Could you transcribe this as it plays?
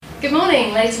Good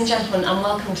morning, ladies and gentlemen, and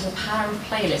welcome to the Power of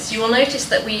Playlists. You will notice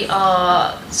that we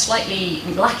are slightly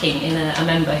lacking in a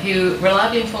member who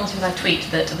reliably informs me by tweet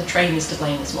that the train is to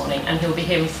blame this morning, and he'll be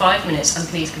here in 5 minutes, and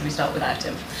please could we start without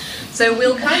him. So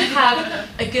we'll kind of have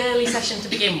a girly session to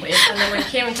begin with, and then when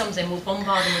Kieran comes in, we'll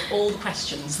bombard him with all the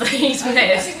questions that he's missed.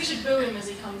 I think we should boo him as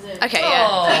he comes in. Okay,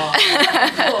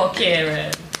 yeah. Poor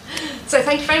Kieran. So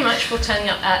thank you very much for turning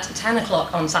up at 10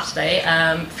 o'clock on Saturday,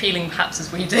 feeling perhaps as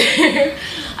we do.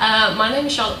 My name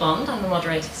is Charlotte Bond, I'm the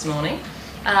moderator this morning.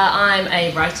 I'm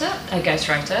a writer, a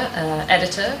ghostwriter,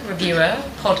 editor, reviewer,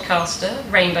 podcaster,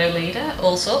 rainbow leader,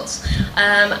 all sorts.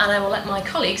 And I will let my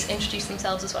colleagues introduce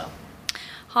themselves as well.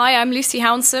 Hi, I'm Lucy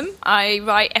Hounsome. I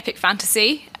write epic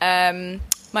fantasy.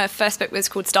 My first book was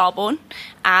called Starborn,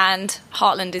 and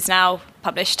Heartland is now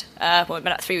published, in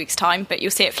about 3 weeks' time, but you'll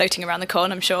see it floating around the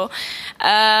con, I'm sure.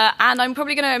 And I'm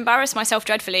probably going to embarrass myself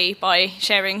dreadfully by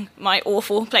sharing my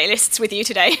awful playlists with you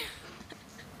today.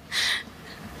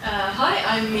 Hi,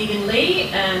 I'm Megan Lee,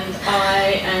 and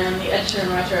I am the editor and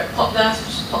writer at Popverse,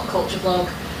 which is a pop culture blog,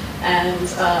 and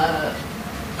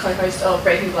co-host of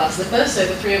Breaking the Glass Slipper. So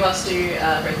the three of us do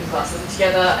Breaking the Glass Slipper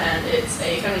together, and it's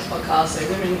a feminist podcast, so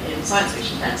women in science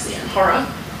fiction, fantasy, and horror.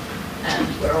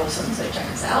 And we're awesome, so check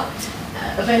us out.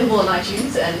 Available on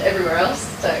iTunes and everywhere else,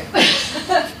 so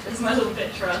it's my little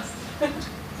pitch for us.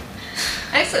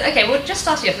 Excellent. Okay, well, just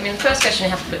starting off, I mean, the first question I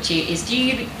have to put to you is, do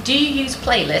you use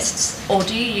playlists or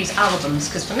do you use albums?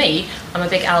 Because for me, I'm a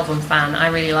big album fan. I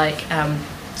really like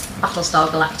Battlestar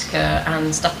Galactica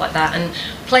and stuff like that, and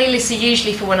playlists are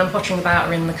usually for when I'm pottering about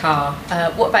or in the car.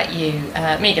 What about you?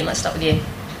 Megan, let's start with you.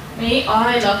 Me,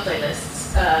 I love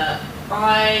playlists.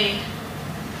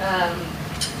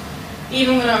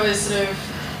 Even when I was sort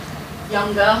of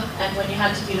younger, and when you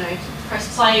had to,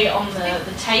 press play on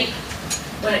the tape,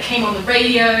 when it came on the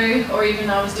radio, or even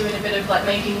I was doing a bit of like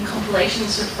making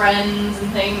compilations for friends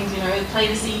and things, play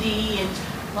the CD and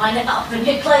line it up and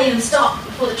hit play and stop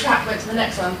before the track went to the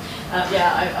next one.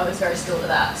 I was very skilled at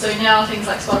that. So now things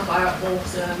like Spotify are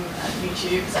awesome, and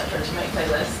YouTube, etc. to make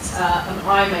playlists, and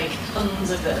I make tons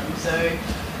of them. So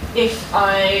if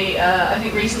I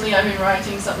think recently I've been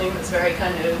writing something that's very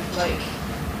kind of like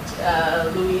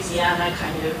Louisiana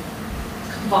kind of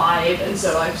vibe, and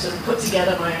so I've sort of put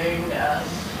together my own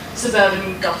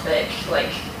suburban gothic,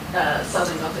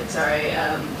 southern gothic,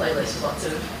 playlist with lots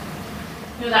of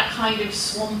that kind of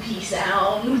swampy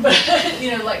sound, but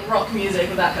like rock music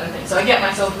and that kind of thing. So I get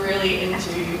myself really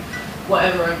into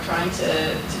whatever I'm trying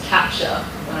to capture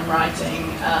when I'm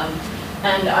writing.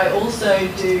 And I also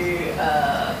do,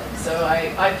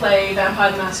 I play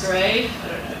Vampire the Masquerade. I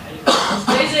don't know if anyone else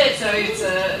plays it, so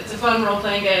it's a fun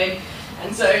role-playing game.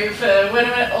 And so for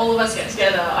when all of us get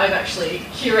together, I've actually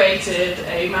curated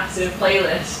a massive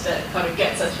playlist that kind of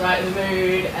gets us right in the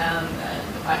mood, and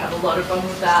I have a lot of fun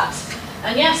with that.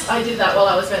 And yes, I did that while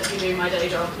I was meant to be doing my day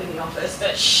job in the office,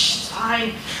 but shh, it's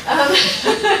fine.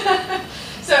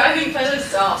 So I think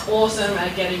playlists are awesome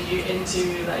at getting you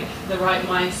into the right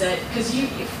mindset, because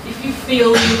if you feel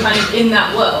you kind of in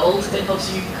that world, it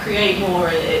helps you create more.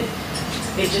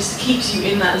 It just keeps you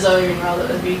in that zone rather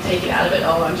than being taken out of it.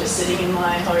 Oh, I'm just sitting in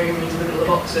my home in the middle of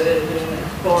Oxford,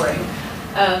 boring.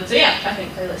 I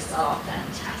think playlists are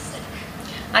fantastic.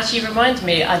 Actually, you reminded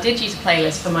me, I did use a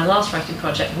playlist for my last writing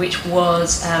project, which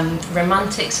was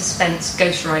romantic suspense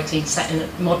ghostwriting set in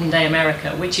modern day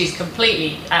America, which is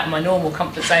completely out of my normal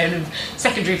comfort zone of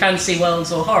secondary fantasy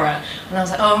worlds or horror. And I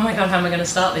was like, oh my god, how am I going to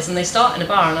start this? And they start in a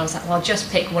bar, and I was like, well, I'll just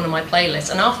pick one of my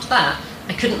playlists. And after that,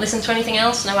 I couldn't listen to anything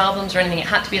else, no albums or anything. It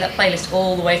had to be that playlist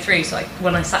all the way through. So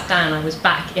when I sat down, I was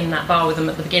back in that bar with them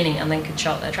at the beginning and then could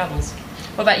chart their travels.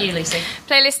 What about you, Lucy?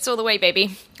 Playlists all the way,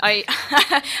 baby.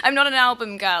 I'm not an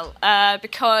album girl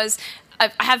because I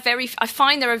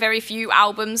find there are very few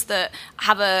albums that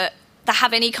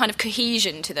have any kind of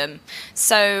cohesion to them.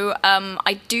 So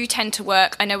I do tend to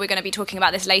work, I know we're going to be talking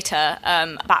about this later,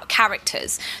 about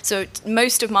characters. So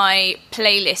most of my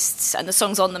playlists and the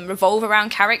songs on them revolve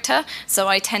around character. So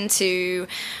I tend to,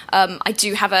 I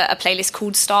do have a playlist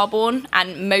called Starborn,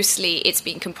 and mostly it's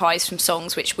been comprised from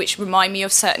songs which remind me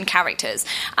of certain characters.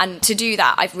 And to do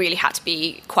that, I've really had to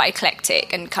be quite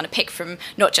eclectic and kind of pick from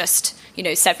not just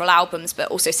several albums, but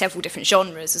also several different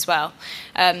genres as well.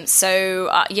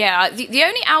 The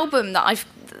only album that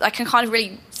I can kind of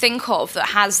really think of that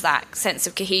has that sense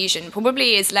of cohesion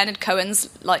probably is Leonard Cohen's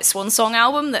Swan Song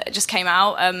album that just came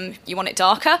out, You Want It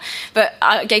Darker. But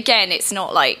again, it's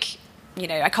not like,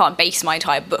 I can't base my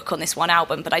entire book on this one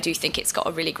album, but I do think it's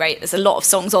got there's a lot of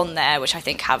songs on there which I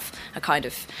think have a kind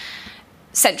of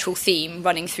central theme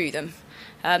running through them.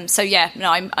 I'm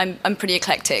pretty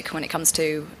eclectic when it comes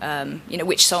to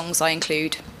which songs I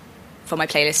include. for my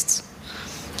playlists.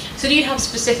 So do you have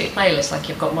specific playlists? Like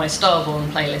you've got my Starborn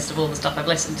playlist of all the stuff I've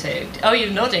listened to. Oh, you're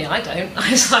nodding. I don't.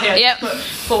 I was like, Yep.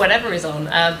 for whatever is on.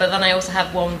 But then I also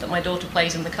have one that my daughter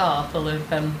plays in the car, full of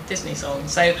Disney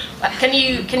songs. So can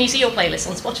you see your playlist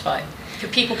on Spotify?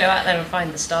 Could people go out there and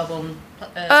find the Starborn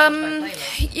Spotify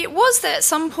playlist? It was there at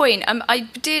some point. I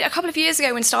did a couple of years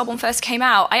ago when Starborn first came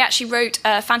out. I actually wrote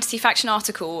a Fantasy Faction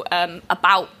article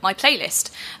about my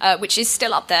playlist, which is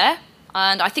still up there.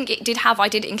 And I think I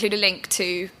did include a link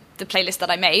to the playlist that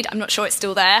I made. I'm not sure it's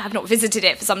still there. I've not visited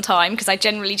it for some time because I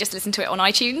generally just listen to it on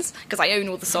iTunes because I own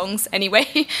all the songs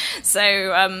anyway. So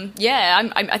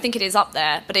I think it is up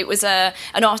there. But it was an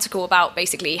article about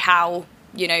basically how,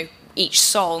 you know, each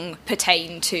song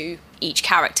pertained to each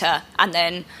character, and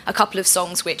then a couple of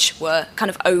songs which were kind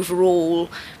of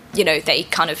overall, you know, they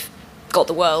kind of brought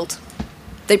the world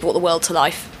to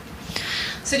life.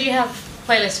 So do you have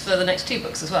playlists for the next 2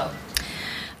 books as well?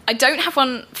 I don't have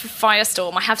one for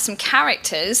Firestorm. I have some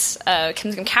characters,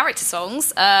 some character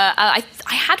songs. I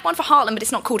had one for Heartland, but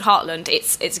it's not called Heartland.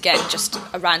 It's again just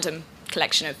a random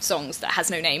collection of songs that has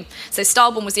no name. So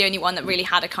Starborn was the only one that really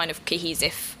had a kind of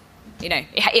cohesive, you know,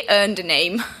 it earned a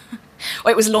name.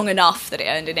 Or it was long enough that it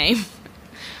earned a name.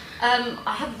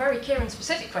 I have a very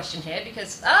Kieran-specific question here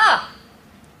because I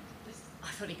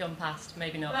thought he'd gone past,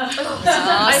 maybe not. So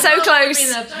close. It's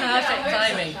been the perfect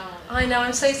timing. I know,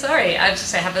 I'm so sorry. I just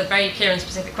say I have a very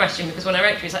Kieran-specific question because when I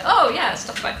wrote to you, it's like, oh yeah,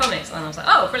 stuff about comics, and I was like,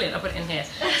 oh brilliant, I'll put it in here.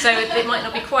 So it might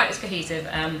not be quite as cohesive,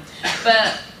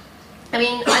 but I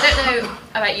mean, I don't know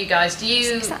about you guys. Do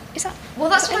you? Is that? Well,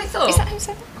 that's what I thought. Is that him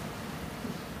saying?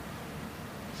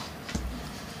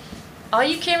 Are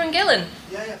you Kieran Gillen?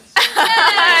 Yeah.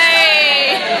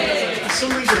 Hey! For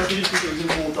some reason, I didn't think it was in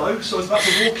Bordeaux, so I was about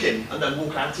to walk in and then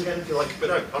walk out again and feel like, but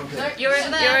no, I'm good. No, you're over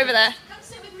there. You're over there. Come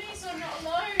sit with me so I'm not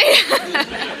alone.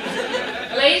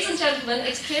 Ladies and gentlemen,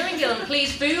 it's Kieran Gillen.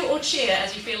 Please boo or cheer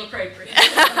as you feel appropriate.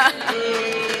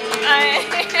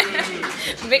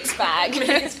 Mixed bag.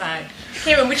 Mixed bag.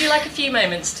 Kieran, would you like a few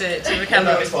moments to recover?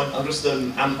 No, it's fine. I'm just,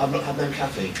 I've not had no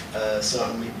caffeine, so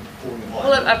I'm pouring water.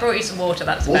 Well, I brought you some water.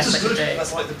 That's the best I Water's can good. do.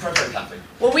 That's like the proto caffeine.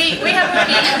 Well, we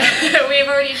have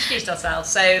already introduced ourselves.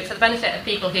 So, for the benefit of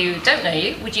people who don't know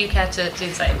you, would you care to do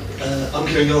the same? I'm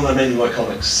Kieran Gillen. I mainly write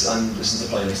comics and listen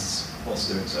to playlists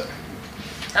whilst doing so.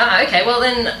 Okay. Well,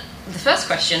 then the first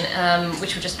question,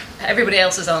 which will just everybody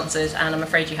else has answered, and I'm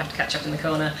afraid you have to catch up in the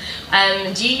corner.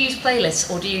 Do you use playlists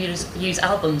or do you use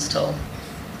albums at all?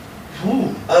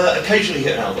 Occasionally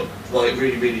hit an album, like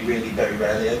really, really, really, very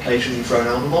rarely. Occasionally throw an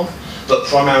album on, but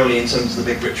primarily in terms of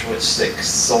the big ritualistic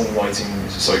songwriting,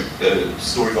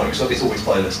 story writing stuff, it's always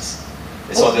playlists.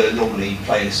 It's either normally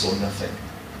playlists or nothing.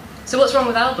 So what's wrong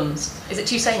with albums? Is it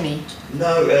too samey?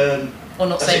 No. Or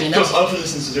not samey enough? Because I often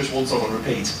listen to just one song on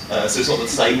repeat, so it's not the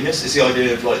sameness. It's the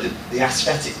idea of like the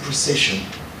aesthetic precision.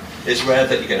 It's rare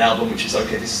that you get an album which is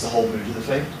okay. This is the whole mood of the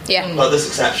thing. Yeah. But there's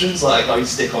exceptions. Like I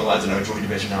stick on, I don't know, a Joy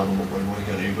Division album or When Morning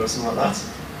Go Uber or something like that.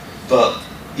 But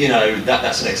you know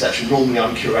that's an exception. Normally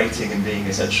I'm curating and being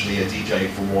essentially a DJ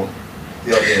for one.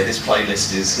 The idea of this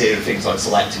playlist is here are things I've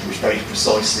selected which very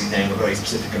precisely nail a very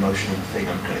specific emotional thing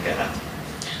I'm going to get at.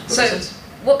 So,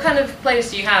 what kind of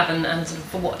playlists do you have, and sort of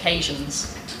for what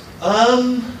occasions?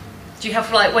 Do you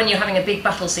have like when you're having a big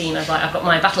battle scene of like I've got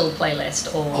my battle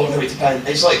playlist or? Oh no, it depends.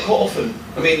 It's like quite often.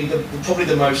 I mean, probably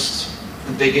the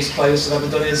biggest playlist I've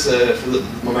ever done is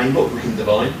for my main book, Wicked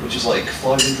Divine, which is like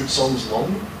 500 songs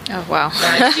long. Oh wow!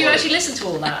 Right. Do you actually listen to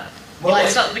all that? Well, like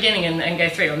start at the beginning and go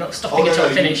through, or not stopping until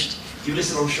it's finished? You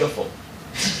listen on shuffle.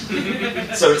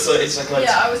 So it's like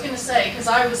Yeah, I was going to say, because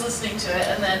I was listening to it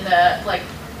and then like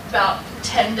about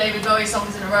 10 David Bowie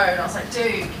songs in a row and I was like,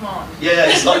 dude, come on. Yeah,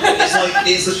 it's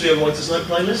literally a writer's note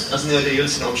playlist, as in the idea you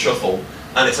listen on shuffle,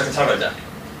 and it's like a tarot deck.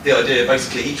 The idea,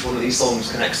 basically, each one of these songs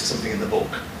connects to something in the book.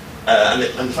 And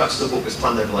the fact that the book was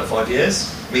planned over like 5 years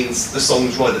means the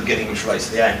songs right at the beginning which relates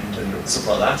to the end and stuff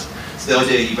like that. So the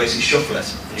idea, you basically shuffle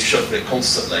it, and you shuffle it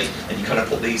constantly, and you kind of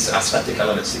put these aesthetic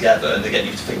elements together, and they get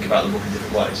you to think about the book in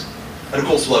different ways. And of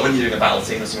course, like when you're doing a battle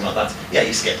scene or something like that, yeah,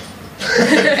 you skip.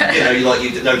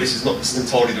 This is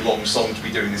entirely the wrong song to be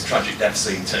doing this tragic death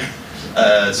scene to.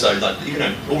 So like,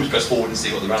 always press forward and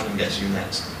see what the random gets you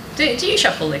next. Do you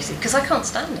shuffle, Lucy? Because I can't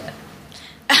stand it.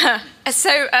 I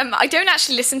don't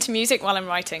actually listen to music while I'm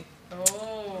writing.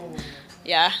 Oh.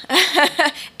 Yeah,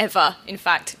 ever, in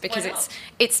fact, because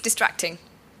it's distracting.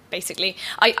 basically.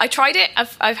 I tried it.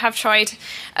 I have tried.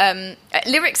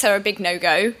 Lyrics are a big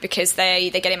no-go because they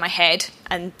get in my head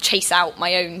and chase out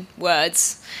my own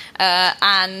words.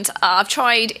 And I've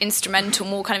tried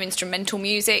more kind of instrumental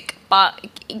music, but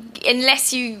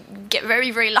unless you get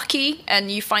very, very lucky and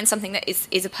you find something that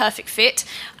is a perfect fit,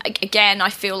 again, I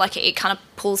feel like it kind of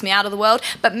pulls me out of the world.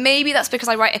 But maybe that's because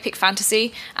I write epic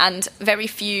fantasy, and very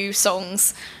few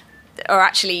songs are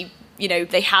actually,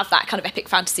 they have that kind of epic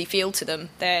fantasy feel to them.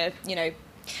 They're,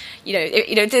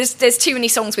 there's too many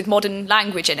songs with modern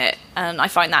language in it, and I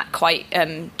find that quite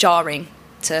jarring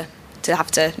to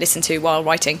have to listen to while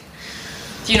writing.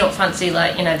 Do you not fancy,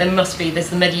 there's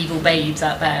the medieval babes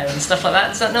out there and stuff like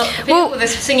that? Is that not appeal? Well,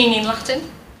 there's singing in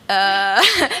Latin?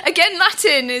 Again,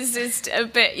 Latin is a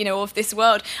bit, of this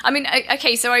world. I mean,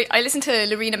 okay, so I listen to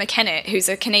Lorena McKennett, who's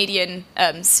a Canadian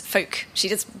folk. She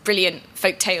does brilliant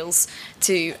folk tales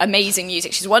to amazing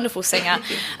music. She's a wonderful singer,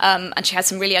 and she has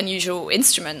some really unusual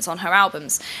instruments on her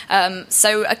albums.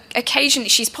 So occasionally,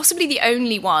 she's possibly the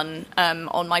only one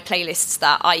on my playlists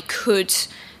that I could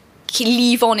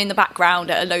leave on in the background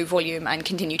at a low volume and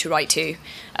continue to write to,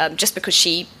 just because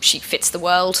she fits the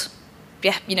world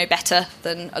better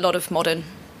than a lot of modern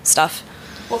stuff.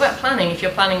 What about planning? If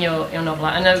you're planning your novel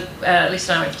out, I know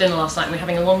Lisa and I went for dinner last night and we were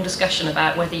having a long discussion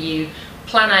about whether you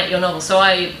plan out your novel. So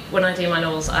when I do my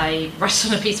novels, I write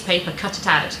it on a piece of paper, cut it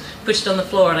out, put it on the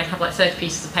floor, and I have 30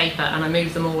 pieces of paper, and I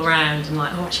move them all around, and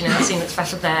actually that scene looks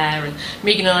better there. And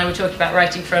Megan and I were talking about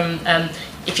writing from,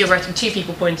 if you're writing two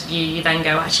people point of view, you then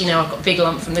go, I've got a big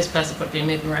lump from this person point of view,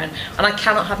 moving around. And I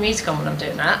cannot have music on when I'm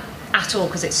doing that at all,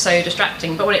 because it's so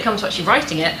distracting. But when it comes to actually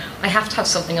writing it, I have to have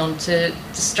something on to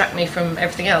distract me from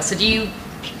everything else. So do you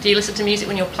listen to music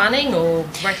when you're planning or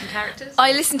writing characters?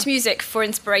 I listen to music for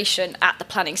inspiration at the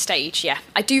planning stage, yeah.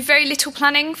 I do very little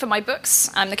planning for my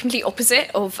books. I'm the complete opposite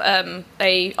of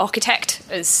a architect,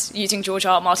 as using George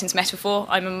R. R. Martin's metaphor.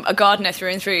 I'm a gardener through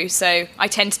and through, so I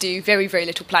tend to do very, very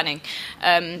little planning.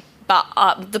 But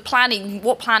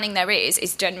what planning there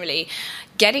is generally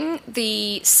getting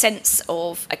the sense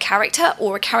of a character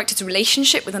or a character's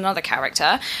relationship with another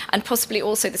character, and possibly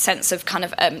also the sense of kind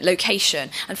of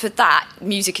location. And for that,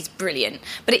 music is brilliant.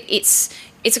 But it's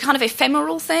a kind of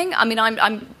ephemeral thing. I mean,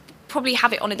 I'm probably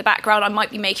have it on in the background. I might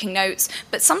be making notes,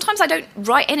 but sometimes I don't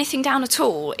write anything down at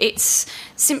all. It's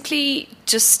simply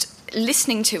just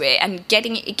listening to it and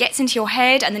it gets into your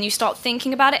head, and then you start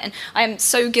thinking about it. And I am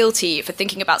so guilty for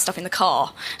thinking about stuff in the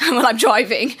car when I'm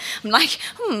driving. I'm like,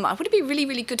 would it be really,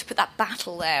 really good to put that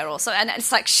battle there or so? And it's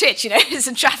like, shit, it's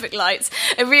some traffic lights.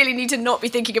 I really need to not be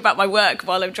thinking about my work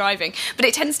while I'm driving. But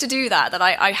it tends to do that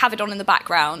I have it on in the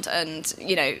background, and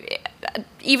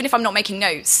even if I'm not making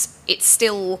notes, I'm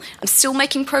still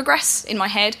making progress in my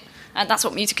head. And that's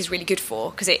what music is really good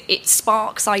for, because it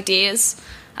sparks ideas.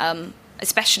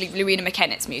 Especially Lorena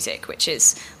McKennett's music, which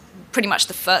is pretty much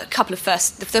the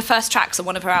first tracks on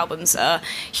one of her albums have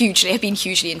been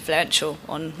hugely influential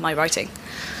on my writing.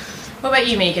 What about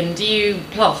you, Megan?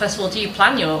 First of all, do you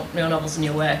plan your novels and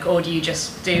your work, or do you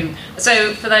just do...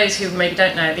 So for those who maybe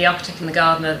don't know, The Architect and the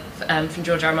Gardener from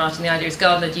George R. R. Martin, the idea is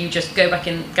gardener, do you just go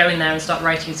in there and start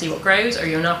writing and see what grows, or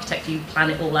you're an architect, do you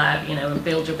plan it all out, and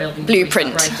build your building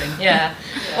blueprint? Writing? Yeah.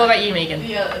 What about you, Megan?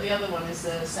 The other one is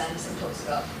Sanderson talks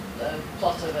about the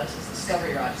plotter versus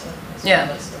discovery writer.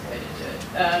 That's the way to do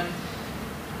it.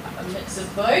 A mix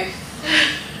of both.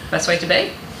 Best way to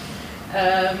be?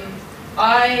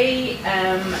 I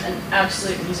am an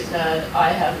absolute music nerd. I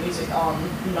have music on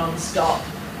non-stop.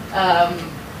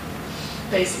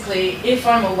 Basically, if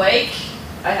I'm awake,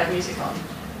 I have music on.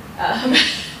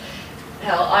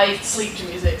 Hell, I sleep to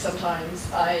music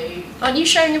sometimes. Aren't you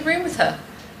sharing a room with her?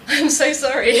 I'm so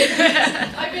sorry.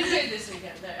 I've been doing this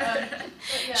weekend though.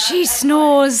 She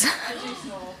snores. I do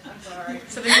snore. I'm sorry.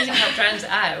 So the music help drowns it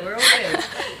out. We're all good.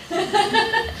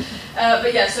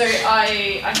 But yeah, so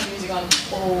I have music on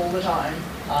all the time.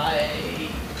 I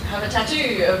have a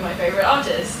tattoo of my favourite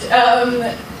artist.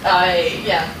 I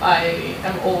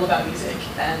am all about music,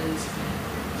 and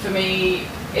for me,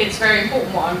 it's very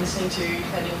important what I'm listening to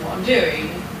depending on what I'm doing.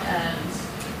 And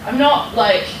I'm not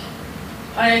like,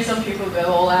 I know some people go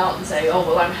all out and say, oh,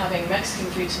 well, I'm having Mexican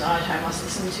food tonight, I must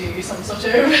listen to some sort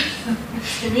of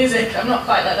Mexican music. I'm not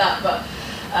quite like that, but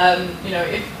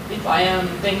if I am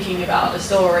thinking about a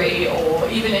story, or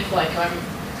even if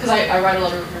because I write a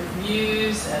lot of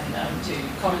reviews and do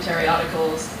commentary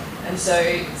articles, and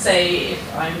so say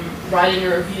if I'm writing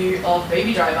a review of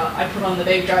Baby Driver, I put on the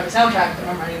Baby Driver soundtrack when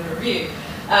I'm writing the review.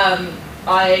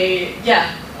 I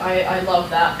love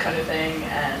that kind of thing,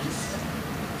 and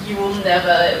you will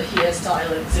never hear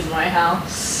silence in my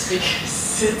house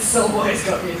because it's always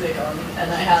got music on,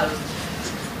 and I have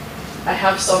I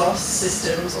have Sonos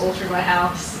systems all through my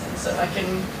house, and so I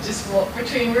can just walk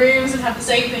between rooms and have the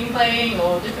same thing playing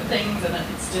or different things, and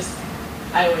it's just,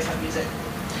 I always have music.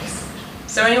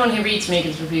 So anyone who reads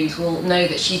Megan's reviews will know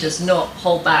that she does not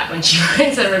hold back when she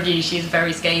writes a review. She's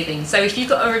very scathing. So if you've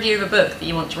got a review of a book that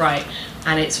you want to write,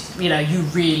 and it's, you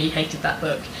really hated that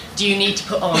book, do you need to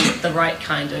put on the right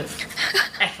kind of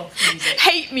F-off music?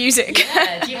 Hate music.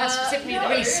 Yeah, do you have specifically that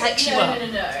really sets you up?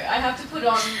 No. I have to put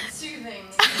on soothing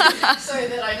music so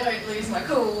that I don't lose my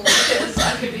cool, because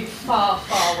I could be far,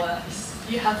 far worse.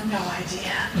 You have no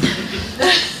idea.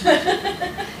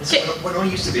 When I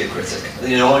used to be a critic,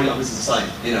 I was the same.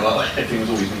 Everything was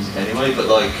always music anyway, but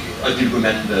I do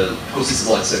remember, of course this is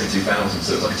like circa 2000,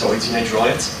 so it was like a Tory Teenage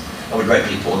Riot. I would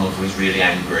regularly put on if I was really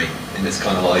angry in this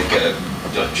kind of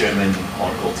German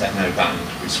hardcore techno band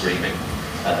with screaming,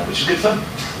 which is good fun.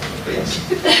 But yes.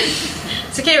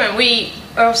 So Kieran, we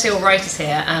are obviously all writers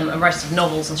here, and writers of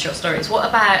novels and short stories. What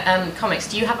about comics?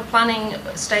 Do you have a planning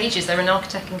stage? Is there an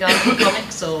architect and guide for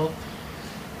comics, or?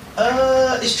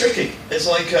 It's tricky. It's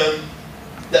like, I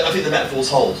think the metaphors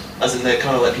hold, as in they're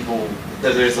kind of like people,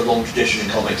 there is a long tradition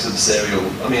in comics of the serial.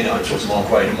 I mean, I talked to Mark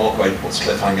Waid, and Mark Waid puts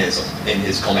cliffhangers in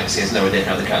his comics. He has no idea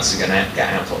how the characters are going to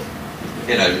get out of.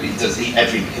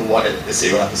 He'll write a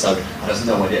serial episode and has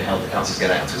no idea how the characters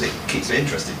get out, because it keeps it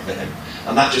interesting for him.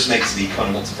 And that just makes me kind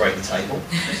of want to break the table.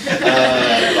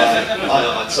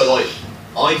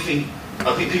 I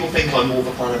think people think I'm more of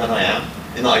a planner than I am,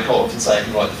 in that I quite often say I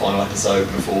can write the final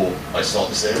episode before I start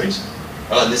the series.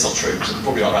 And it's not true, because I can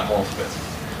probably write about half of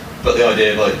it. But the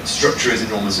idea of structure is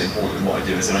enormously important in what I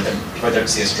do, is if I don't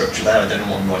see a structure there, I don't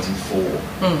know what I'm writing for.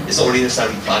 It's not really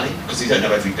necessarily planning, because you don't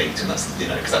know every beat, and that's,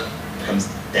 because that becomes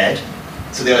dead.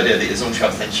 So the idea that as long as you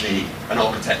have essentially an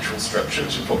architectural structure,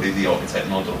 which is probably the architect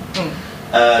model,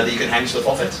 that you can hang stuff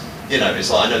off it.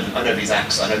 It's like, I know these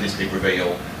acts, I know this big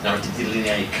reveal, now I have to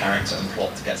delineate character and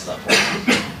plot to get to that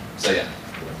point. So yeah.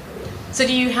 So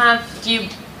do you,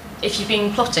 if you've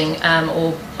been plotting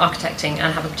or architecting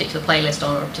and have a particular playlist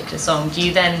on or a particular song, do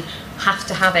you then have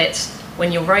to have it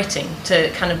when you're writing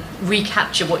to kind of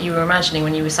recapture what you were imagining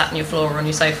when you were sat on your floor or on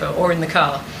your sofa or in the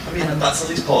car? I mean, that's at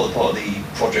least part of the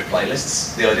project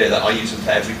playlists. The idea that I use them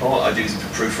for every part. I use them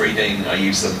for proofreading, I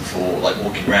use them for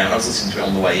walking around. I was listening to it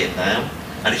on the way in now,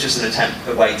 and it's just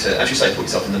a way to, as you say, put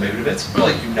yourself in the mood of it.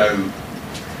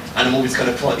 And I'm always kind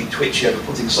of slightly twitchy over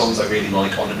putting songs I really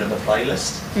like on another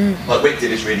playlist. Like Wick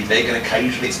Did is really big, and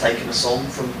occasionally it's taken a song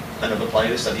from another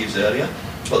playlist I've used earlier.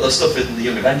 But there's stuff in the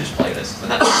Young Avengers playlist,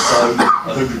 and that's so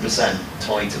 100%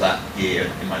 tied to that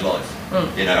year in my life.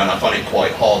 And I find it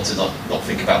quite hard to not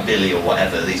think about Billy or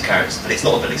whatever, these characters. But it's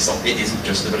not a Billy song, it isn't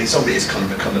just a Billy song, it has kind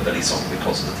of become a Billy song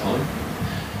because of the time.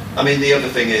 I mean, the other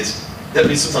thing is,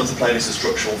 sometimes the playlists are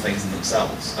structural things in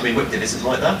themselves. I mean, Wick Did isn't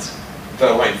like that.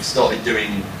 Though I've started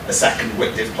doing a second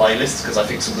Wick Did playlist because I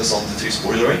think some of the songs are too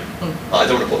spoilery. I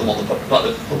don't want to put them on the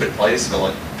public playlist. I've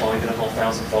got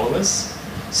 5,500 followers,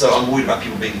 so I'm worried about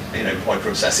people being quite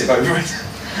obsessive over it.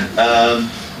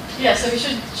 Yeah, so we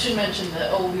should mention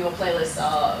that all your playlists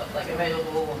are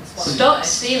available on Spotify. Stop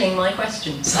stealing my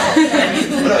questions. The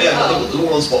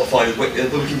one on Spotify,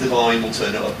 The Wicked Divine will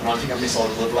turn it up, and I think I miss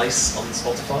Idle Lovelace on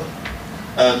Spotify.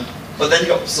 But then you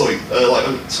got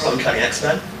Uncanny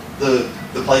X-Men. The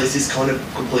playlist is kind of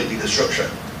completely the structure.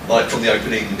 From the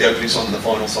opening song and the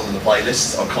final song in the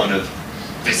playlist are kind of,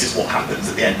 this is what happens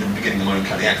at the end and beginning of my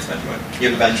Uncanny X-Men.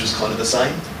 Young Avengers is kind of the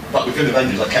same. But with Young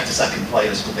Avengers, I kept a second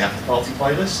playlist called the After Party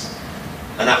playlist,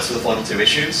 and that was for the final 2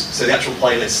 issues. So the actual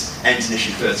playlist ends in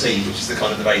issue 13, which is the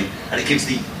kind of the way, and it gives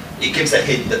that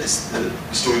hint that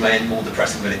the story may end more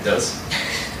depressing than it does.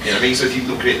 You know what I mean? So if you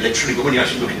look at it literally, but when you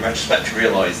actually look in retrospect, you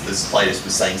realise this playlist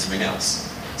was saying something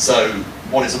else. So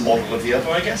one is a model of the other,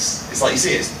 I guess. It's like you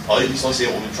see it, at least I see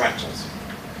it all in fractals.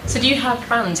 So do you have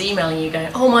fans emailing you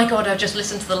going, oh my god, I've just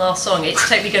listened to the last song, it's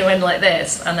totally going to end like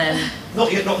this, and then...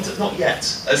 Not yet.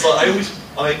 It's like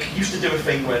I used to do a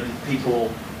thing when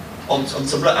people on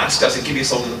Tumblr ask us to give you a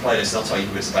song in the playlist and I'll tell you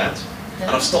who it's about. Yeah.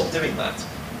 And I've stopped doing that.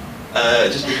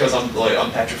 Just because I'm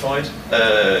petrified.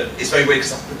 It's very weird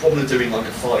because the problem of doing a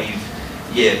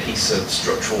 5-year piece of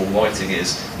structural writing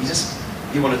is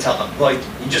you want to tell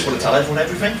you just want to tell everyone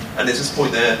everything, and there's this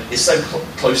point there. It's so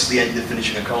close to the end of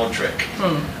finishing a card trick.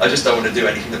 I just don't want to do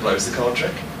anything that blows the card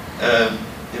trick.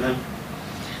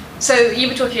 So you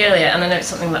were talking earlier, and I know it's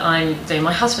something that I'm doing.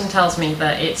 My husband tells me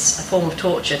that it's a form of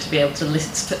torture to be able to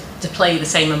listen to play the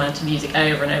same amount of music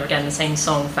over and over again, the same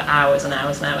song for hours and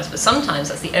hours and hours. But sometimes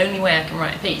that's the only way I can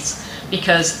write a piece,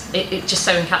 because it just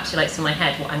so encapsulates in my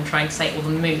head what I'm trying to say, or the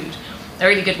mood. A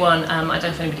really good one, I don't know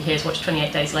if anybody here has watched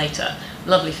 28 Days Later,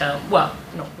 Lovely film. Well,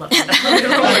 not lovely.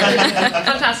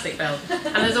 Fantastic film.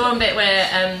 And there's the one bit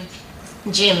where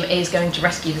Jim is going to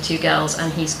rescue the two girls,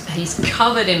 and he's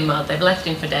covered in mud. They've left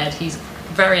him for dead. He's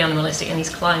very animalistic, and he's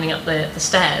climbing up the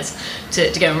stairs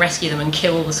to go and rescue them and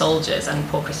kill the soldiers, and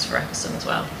poor Christopher Eccleston as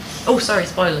well. Oh, sorry,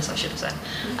 spoilers, I should have said.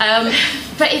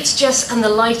 But it's just, and the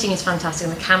lighting is fantastic,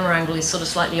 and the camera angle is sort of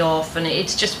slightly off, and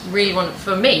it's just really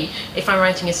wonderful. For me, if I'm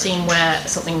writing a scene where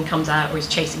something comes out, or he's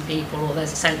chasing people, or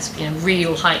there's a sense of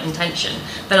real heightened tension,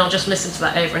 then I'll just listen to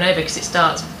that over and over, because it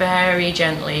starts very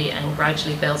gently and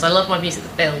gradually builds. I love my music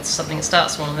that builds, something that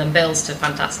starts small and then builds to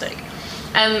fantastic.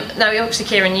 Now, obviously,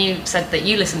 Kieran, you said that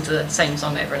you listen to the same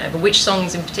song over and over. Which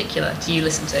songs in particular do you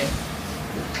listen to?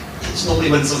 It's normally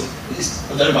when I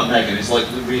don't know about Megan, it's like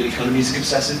the really kind of music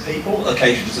obsessive people.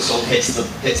 Occasionally the song hits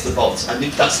the bot, and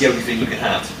that's the only thing you can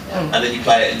have. And then you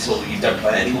play it until you don't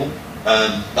play it anymore.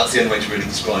 That's the only way to really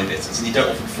describe it. And you don't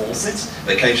often force it,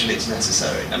 but occasionally it's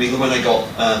necessary. I mean, when I got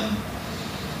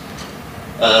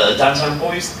Downtown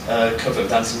Boys cover of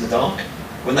Dancing in the Dark,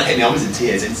 when that hit me, I was in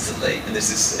tears instantly. And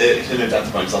this is, if you know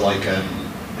Downtown Boys, I like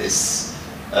this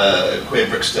queer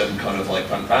Brixton kind of like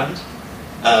punk band.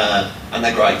 And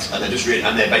they're great, and they're just really,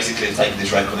 and they're basically taking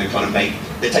this record,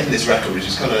 they've taken this record which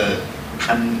is kind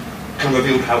of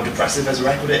revealed how depressive as a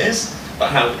record it is, but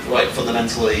how like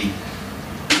fundamentally,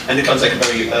 and it kind of take a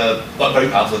very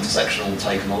powerful intersectional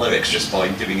take on the lyrics just by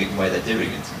doing it the way they're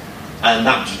doing it, and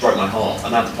that just broke my heart.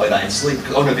 And I had to play that instantly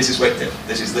because oh no, this is Wick Dip.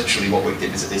 This is literally what Wick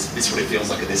Dip is. This is what it feels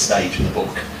like at this stage in the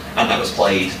book, and that was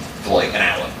played for like an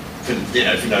hour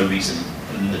for no reason.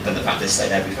 And then the fact they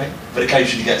said everything, but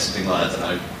occasionally you get something like, I don't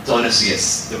know,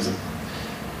 Dionysius. There was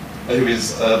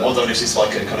Dionysius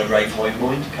like a kind of rave hive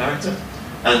mind character,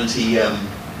 and he, I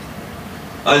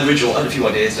had a few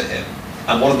ideas for him,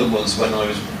 and one of them was when I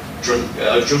was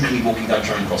drunkenly walking down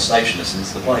Charing Cross Station listening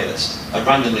to the playlist, and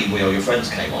randomly We Are Your Friends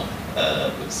came on,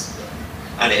 and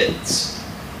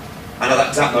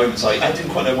at that moment I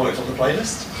didn't quite know why it was on the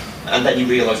playlist. And then you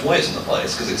realise why it's on the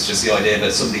playlist, because it's just the idea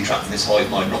that somebody trapped in this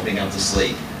hive mind, not being able to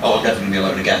sleep, oh, I'm never going to be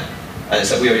alone again. And it's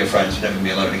like, We Are Your Friends, you're never going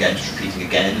to be alone again, just repeating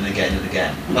again and again and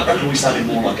again. And that record always sounded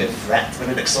more like a threat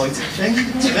than an exciting thing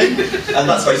to me. And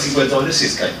that's basically where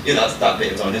Dionysius came. That's that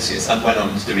bit of Dionysius. And when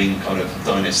I'm doing kind of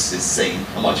Dionysius scene,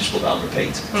 I might just put that on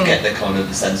repeat to get the kind of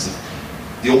the sense of,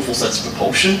 the awful sense of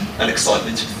propulsion and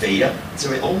excitement and fear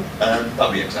to it all.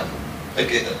 That'd be an example.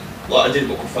 I did a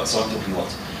book called, so I'm talking a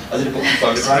lot. I did a book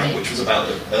called Phonogram, which was about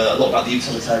a lot about the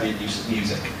utilitarian use of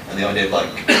music, and the idea of like,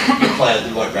 you play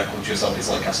the right record yourself is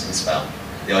like casting a spell.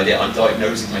 The idea, I'm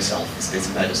diagnosing myself as a bit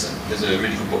of medicine. There's a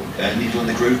really good book, Needle in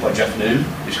the Groove by Jeff Noon,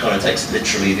 which kind of takes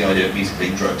literally the idea of music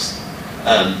being drugs.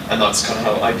 And that's kind of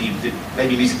how I view it.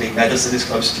 Maybe music being medicine is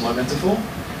closer to my metaphor.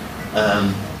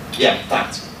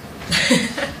 That.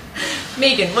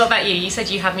 Megan, what about you? You said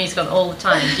you have music on all the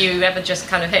time. Do you ever just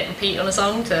kind of hit repeat on a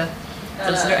song to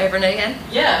listen to it over and over again?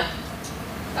 Yeah,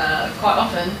 quite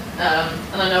often.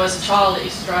 And I know as a child it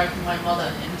used to drive my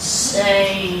mother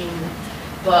insane.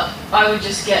 But I would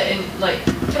just get in, like,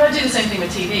 but I do the same thing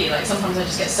with TV. Like sometimes I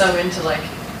just get so into like,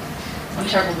 I'm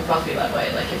terrible with Buffy that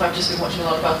way. Like if I've just been watching a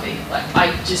lot of Buffy, like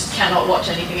I just cannot watch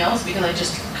anything else because I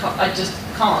just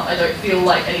can't. I don't feel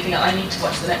like anything else. I need to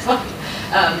watch the next Buffy.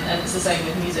 And it's the same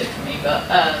with music for me. But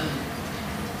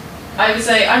I would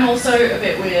say I'm also a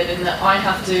bit weird in that I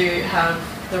have to have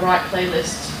the right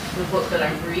playlist for the book that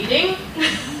I'm reading.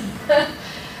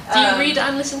 Do you read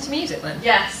and listen to music then?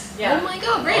 Yes. Yeah. Oh my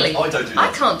god, really? I don't do that.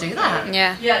 I can't do that.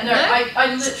 Yeah. Yeah, no?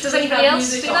 I literally Does anybody have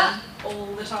else music do that? on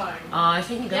all the time. I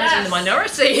think you guys are in the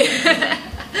minority.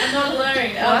 I'm not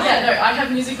alone. Wow. Yeah, no, I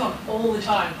have music on all the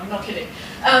time. I'm not kidding.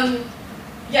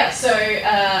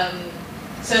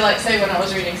 So like, say when I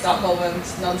was reading Stark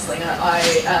Coleman's Nunslinger,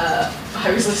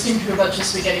 I was listening to a bunch of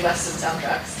spaghetti western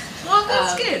soundtracks. Oh,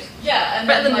 that's good. Yeah, and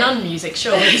Better then, than like, nun music,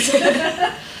 surely.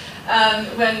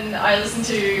 when I listen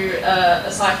to a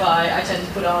sci-fi, I tend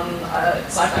to put on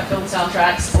sci-fi film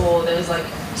soundtracks, or there's like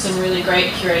some really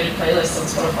great curated playlists on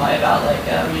Spotify about like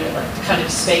like kind of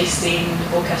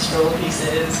space-themed orchestral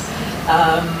pieces.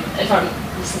 If I'm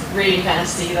reading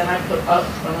fantasy, then I put on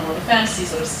a lot of fantasy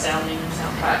sort of sounding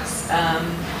soundtracks.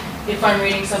 If I'm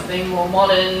reading something more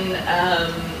modern,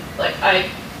 like I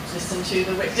listen to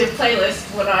the Wick Dip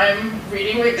playlist when I'm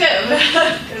reading Wick Dip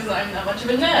because I'm that much of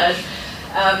a nerd.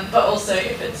 But also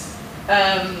if it's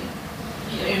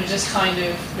just kind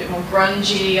of a bit more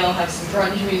grungy, I'll have some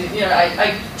grunge music.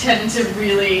 I tend to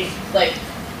really like,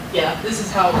 this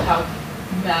is how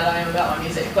mad I am about my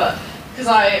music. But because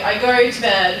I go to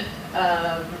bed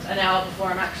an hour before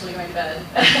I'm actually going to bed,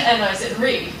 and I sit and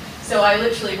read. So I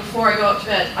literally, before I go up to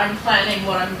bed, I'm planning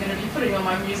what I'm going to be putting on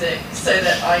my music so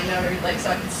that I know, like,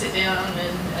 so I can sit down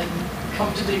and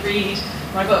comfortably read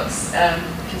my books,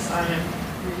 because I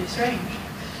am really strange.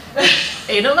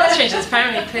 You know, that's strange.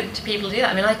 Apparently people do that.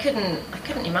 I mean, I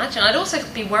couldn't imagine. I'd also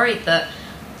be worried that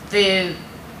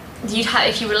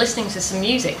if you were listening to some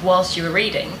music whilst you were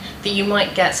reading, that you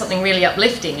might get something really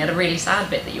uplifting at a really sad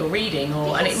bit that you're reading,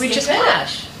 and it would just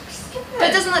clash.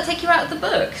 But doesn't that take you out of the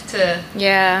book?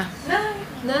 Yeah.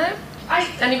 No.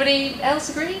 Anybody else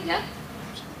agree? Yeah.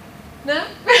 No?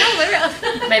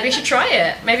 Maybe I should try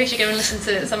it. Maybe I should go and listen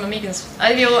to some of Megan's.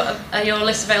 Are your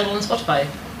lists available on Spotify?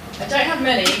 I don't have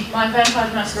many. My Vampire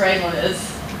the Masquerade one is,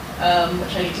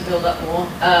 which I need to build up more.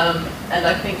 And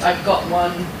I think I've got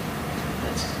one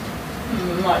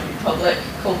that might be public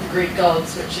called The Greek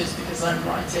Gods, which is because I'm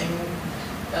writing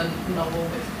a novel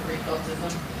with Greek gods in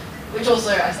them. Which also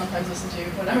I sometimes listen to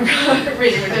when I'm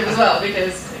reading with him as well,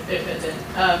 because it fits in.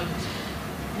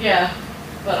 Yeah,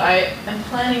 but I am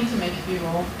planning to make a few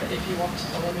more, but if you want to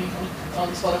follow me on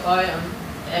Spotify,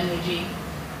 I'm MEG.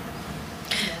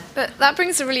 But that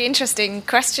brings a really interesting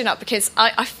question up, because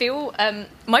I feel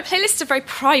my playlists are very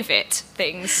private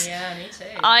things. Yeah, me too.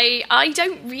 I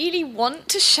don't really want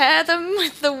to share them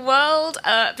with the world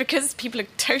because people are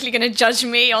totally going to judge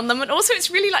me on them, and also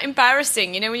it's really like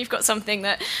embarrassing, when you've got something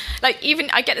that, like, even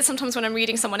I get it sometimes when I'm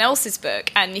reading someone else's book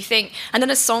and you think, and then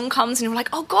a song comes and you're like,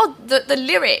 oh god, the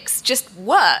lyrics just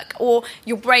work, or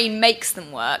your brain makes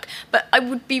them work. But I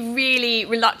would be really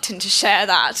reluctant to share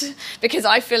that, because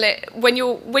I feel it when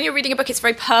you're reading a book, it's a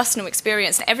very personal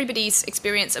experience, and everybody's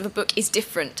experience of a book is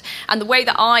different, and the way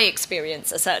that I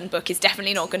experience a certain book is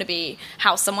definitely not going to be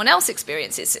how someone else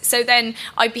experiences it. So then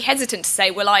I'd be hesitant to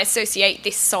say, well, I associate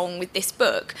this song with this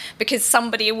book, because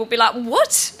somebody will be like,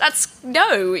 what? That's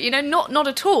no, not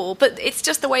at all. But it's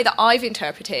just the way that I've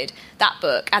interpreted that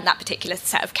book and that particular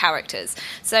set of characters.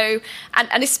 So,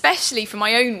 and especially for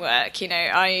my own work,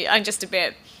 I'm just a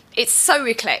bit... It's so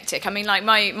eclectic. I mean, like,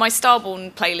 my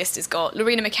Starborn playlist has got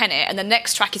Loreena McKennitt, and the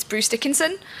next track is Bruce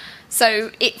Dickinson.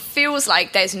 So it feels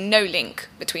like there's no link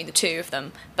between the two of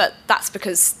them, but that's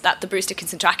because the Bruce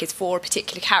Dickinson track is for a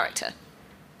particular character.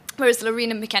 Whereas the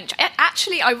Loreena McKennitt,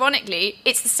 actually, ironically,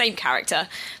 it's the same character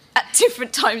at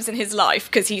different times in his life,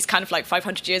 because he's kind of like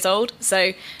 500 years old.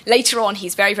 So later on,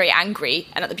 he's very, very angry,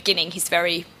 and at the beginning, he's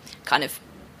very kind of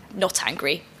not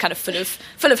angry, kind of full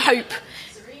of hope.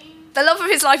 The love of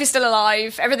his life is still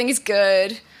alive, everything is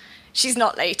good, she's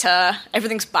not later,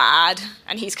 everything's bad,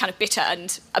 and he's kind of bitter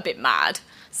and a bit mad.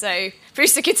 So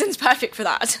Bruce Dickinson's perfect for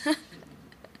that.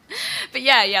 But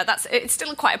yeah, it's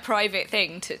still quite a private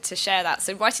thing to share that.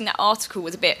 So writing that article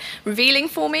was a bit revealing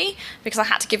for me, because I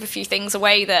had to give a few things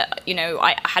away that,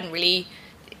 I hadn't really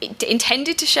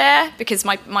intended to share, because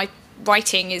my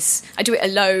writing is, I do it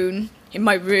alone, in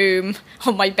my room,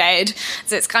 on my bed,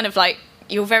 so it's kind of like,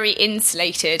 you're very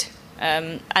insulated.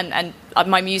 And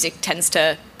my music tends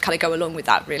to kind of go along with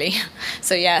that, really.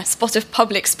 So yeah,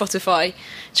 public Spotify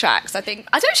tracks. I don't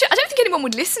think anyone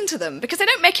would listen to them, because they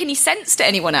don't make any sense to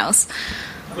anyone else.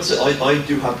 I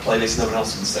do have playlists no one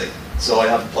else can see. So I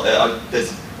have there's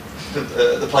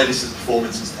the playlist of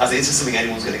performances. As is this something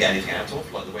anyone's going to get anything out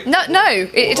of? Like the way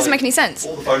it doesn't make any sense.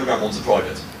 All the phonogram ones are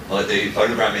private. Like the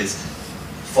phonogram is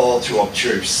far too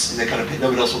obtuse, and they kind of no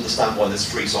one else will understand why there's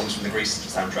 3 songs from the Grease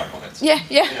soundtrack on it. Yeah.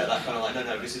 That kind of like,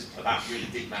 no, this is about really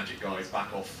deep magic, guys,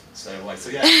 back off, stay away. So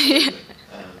yeah,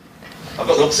 I've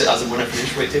got the opposite. As in, when I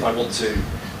finish Creative, I want to.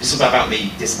 This is about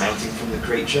me dismounting from the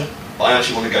creature. I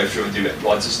actually want to go through and do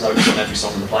writer's notes on every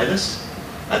song on the playlist,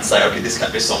 and say, okay,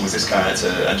 this song was this character,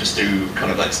 and just do kind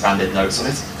of like expanded notes on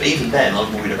it. But even then,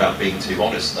 I'm worried about being too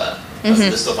honest there. That's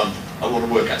the stuff I want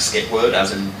to work at skip word,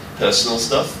 as in personal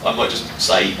stuff. I might just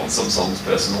say on some songs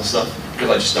personal stuff,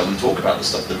 because I just don't want to talk about the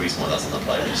stuff, the reason why that's on the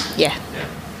playlist. Yeah.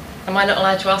 Am I not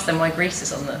allowed to ask them why Grease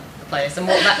is on the playlist, and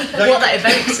what that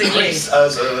evokes in you? Grease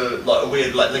as a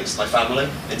weird links to my family,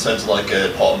 in terms of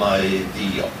part of my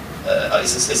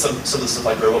it's some of the stuff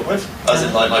I grew up with. As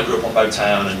in, I grew up on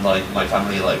Motown, and my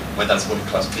family, my dad's working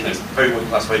class, very working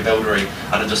class, very buildery,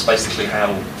 and just basically how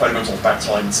phonograms all about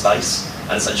time and space,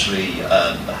 and essentially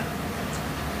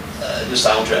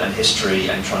nostalgia and history,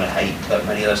 and trying to hate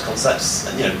many of those concepts.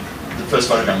 And the first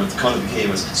phonogram with kind of the key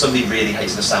was somebody really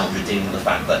hates nostalgia, dealing with the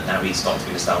fact that now he's starting to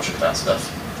be nostalgic about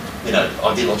stuff.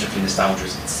 Ideologically, nostalgia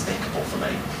is despicable for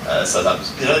me. So that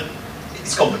was,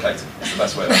 it's complicated. It's the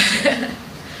best way of answering it.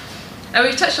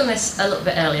 We've touched on this a little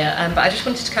bit earlier, but I just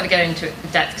wanted to kind of go into it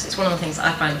with depth, because it's one of the things that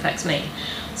I find affects me.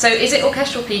 So is it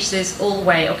orchestral pieces all the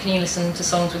way, or can you listen to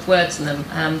songs with words in them?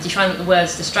 Do you find that the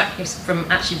words distract you from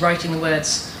actually writing the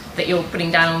words that you're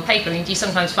putting down on paper. I mean, do you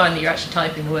sometimes find that you're actually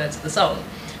typing the words of the song?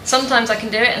 Sometimes I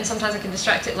can do it, and sometimes I can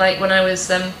distract it. Like when I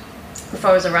was,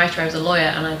 before I was a writer, I was a lawyer,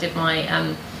 and I did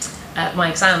my my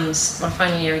exams, my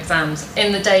final year exams,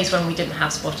 in the days when we didn't have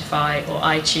Spotify or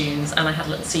iTunes, and I had a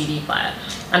little CD player,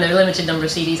 and there were a limited number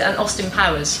of CDs, and Austin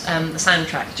Powers, the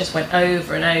soundtrack, just went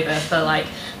over and over for like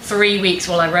 3 weeks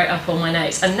while I wrote up all my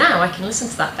notes, and now I can listen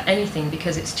to that for anything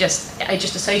because I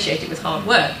just associate it with hard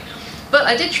work. But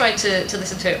I did try to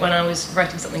listen to it when I was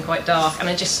writing something quite dark, and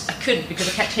I couldn't, because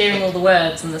I kept hearing all the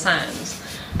words and the sounds.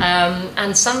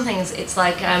 And some things, it's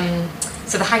like,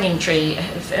 so The Hanging Tree,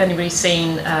 if anybody's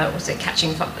seen, what's it,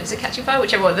 Catching Fire? Is it Catching Fire?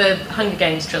 Whichever one, the Hunger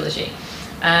Games trilogy.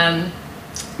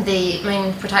 The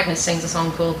main protagonist sings a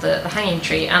song called the Hanging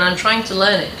Tree, and I'm trying to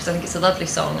learn it because I think it's a lovely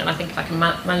song, and I think if I can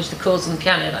manage the chords on the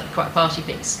piano, that'd be quite a party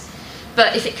piece.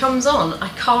 But if it comes on, I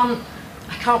can't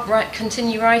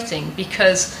continue writing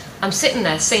because I'm sitting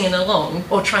there singing along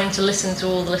or trying to listen to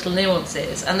all the little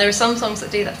nuances, and there are some songs that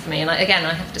do that for me, and I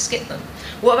have to skip them.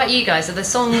 What about you guys? Are there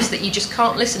songs that you just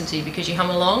can't listen to because you hum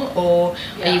along, or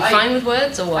are you fine with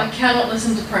words, or what? I cannot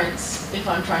listen to Prince if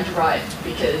I'm trying to write,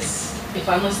 because if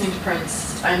I'm listening to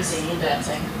Prince, I'm singing and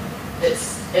dancing.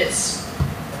 It's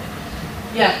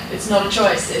not a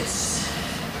choice.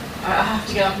 I have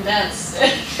to get up and dance.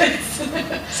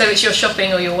 So it's your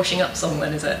shopping or your washing up song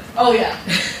then, is it? Oh yeah.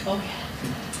 Oh yeah.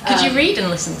 Could you read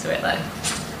and listen to it though?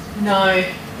 No,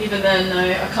 even then, no,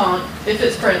 I can't. If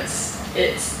it's Prince,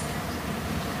 it's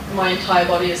my entire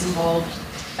body is involved.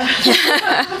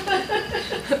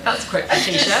 That's quite a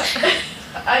t-shirt.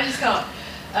 I just can't.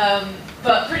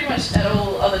 But pretty much at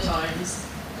all other times,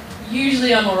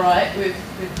 usually I'm alright with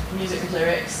music with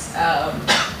lyrics.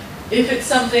 If it's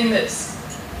something that's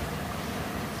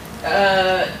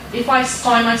if I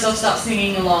find myself start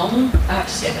singing along, I have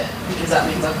to skip it because that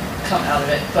means I've come out of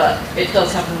it. But it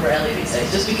does happen rarely these days,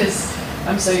 just because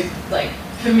I'm so, like,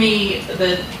 for me,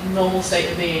 the normal state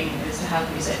of being is to have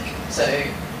music. So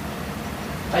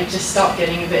I just start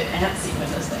getting a bit antsy when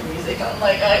there's no music. I'm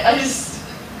like, I just,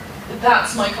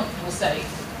 that's my comfortable state.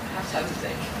 I have to have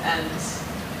music, and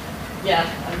yeah,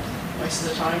 most of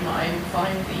the time I'm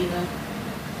fine with either.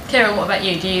 Kieran, what about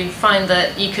you? Do you find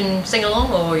that you can sing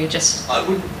along, or you just... I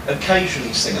would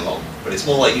occasionally sing along, but it's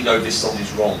more like, this song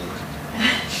is wrong.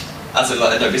 As in,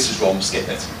 like, no, this is wrong, skip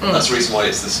it. That's the reason why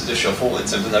it's the shuffle, in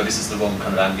terms of, no, this is the wrong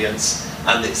kind of ambience.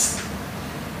 And it's,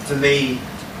 for me,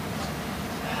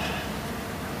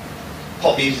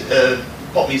 pop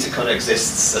music kind of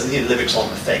exists, as lyrics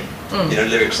aren't a thing.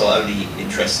 Lyrics are only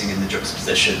interesting in the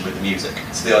juxtaposition with the music.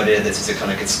 So the idea that it's a kind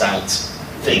of Gestalt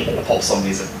thing, a pop song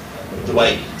is the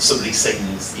way somebody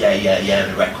sings yeah, yeah, yeah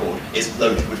in a record is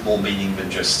loaded with more meaning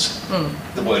than just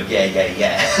the word yeah, yeah,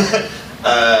 yeah.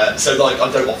 So like,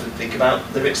 I don't often think about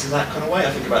lyrics in that kind of way.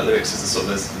 I think about lyrics as a sort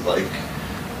of like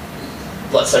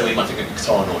say we might think of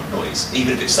guitar noise.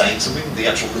 Even if it's saying something, the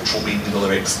actual literal meaning of the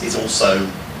lyrics is also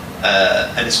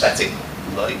an aesthetic.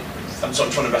 Like, I'm trying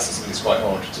to wrestle something that's quite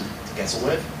hard to get on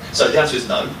with. So the answer is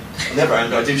no. On the other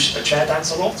hand, I do a chair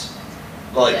dance a lot.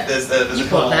 Like, yeah. there's a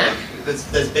kind of like,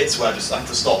 there's bits where I just have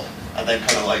to stop and then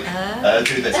kind of like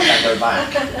do this and then go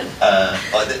back.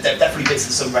 Like, there are definitely bits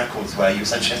in some records where you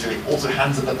essentially have to also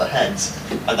hands above the heads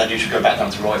and then you should go back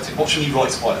down to writing. Watching me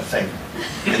write's quite a thing.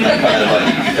 In that kind of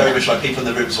like, very much like people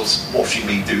in the room sort of watching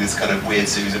me do this kind of weird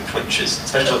series of twitches,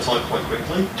 especially I type quite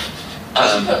quickly.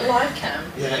 You put live cam.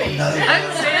 Yeah, no.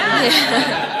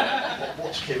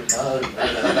 Watch Kieran. No.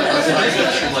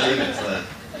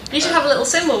 You should have a little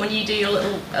symbol when you do your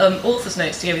little author's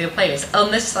notes to give your playlist.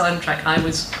 On this soundtrack, I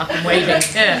was up and waving.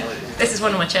 Yeah, this is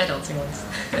one of my chair dancing ones.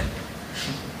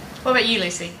 What about you,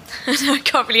 Lucy? I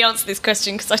can't really answer this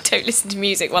question because I don't listen to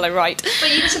music while I write.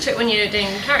 But you listen to it when you're doing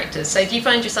characters. So do you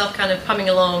find yourself kind of humming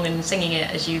along and singing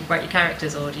it as you write your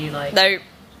characters, or do you like? No,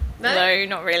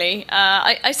 not really.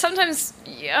 I sometimes,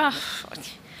 yeah.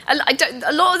 I don't.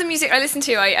 A lot of the music I listen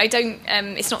to, I don't.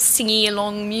 It's not singing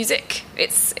along music.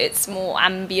 It's more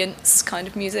ambience kind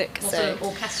of music. Also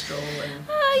orchestral and.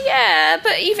 Yeah,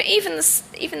 but even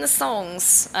the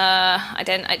songs, I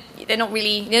don't. They're not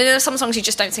really. There are some songs you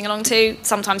just don't sing along to.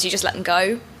 Sometimes you just let them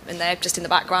go, and they're just in the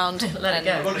background. Let it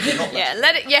go. Yeah,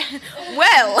 let it. Yeah.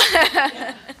 Well.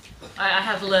 I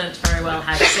have learnt very well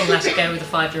how to sing Let It Go with a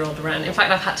 5-year-old around. In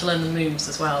fact, I've had to learn the moves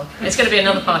as well. It's going to be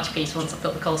another party piece once I've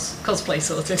got the cosplay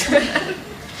sorted. So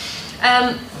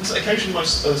occasionally my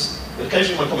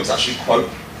comics actually quote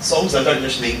songs. I don't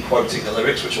necessarily mean quoting the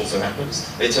lyrics, which also happens.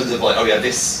 In terms of like, oh yeah,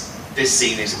 this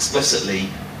scene is explicitly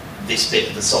this bit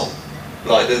of the song.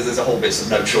 Like there's a whole bit of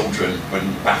No Children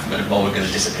when Baphomet and Mo are going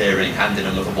to disappearing, hand in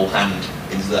a lovable hand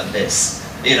into that abyss.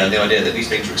 The idea that these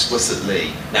things are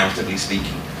explicitly, narratively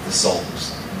speaking, the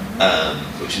songs,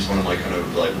 which is one of my kind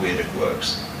of like weirder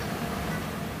quirks.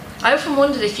 I often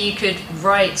wondered if you could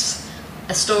write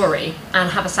a story and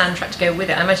have a soundtrack to go with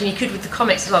it. I imagine you could with the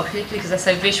comics as well, particularly because they're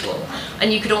so visual,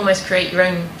 and you could almost create your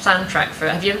own soundtrack for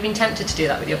it. Have you ever been tempted to do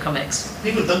that with your comics?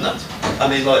 People have done that. I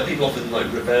mean, like, people often like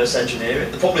reverse engineer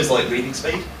it. The problem is like reading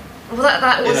speed. Well,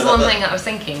 that was one thing that I was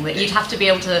thinking, that you'd have to be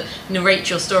able to narrate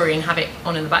your story and have it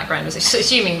on in the background,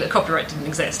 assuming that copyright didn't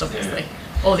exist, obviously,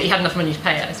 or that you had enough money to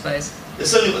pay it, I suppose.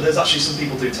 There's actually some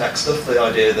people do tech stuff. The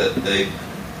idea that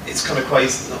it's kind of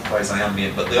not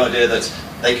quasi-ambient, but the idea that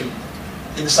they can,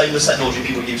 in the same as technology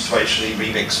people use to actually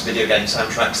remix video game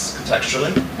soundtracks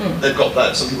contextually, they've got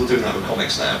that. Some people are doing that with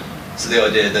comics now. So the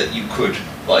idea that you could,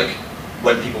 like,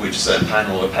 when people reach a certain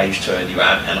panel or a page turn, you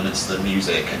add elements to the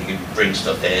music and you can bring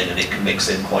stuff in and it can mix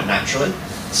in quite naturally.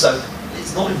 So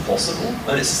it's not impossible,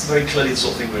 and it's very clearly the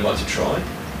sort of thing we'd like to try.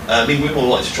 I mean, we more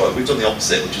like to try, we've done the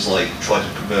opposite, which is like try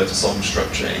to convert a song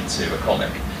structure into a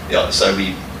comic. Yeah, so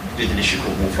we did an issue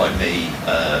called Wolf Like Me,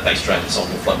 based around the song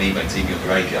Wolf Like Me by TV on the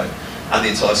radio. And the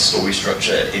entire story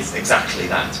structure is exactly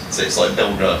that. So it's like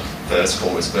build up, verse,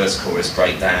 chorus,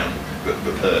 breakdown,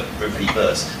 repeat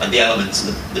verse. And the elements,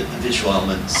 the visual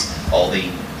elements are the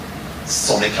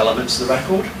sonic elements of the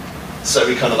record. So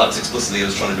we kind of, that's explicitly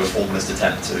us trying to do a formalist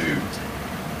attempt to,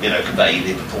 you know, convey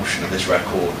the proportion of this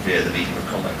record via the medium of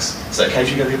comics. So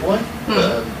occasionally go the other way,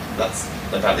 but that's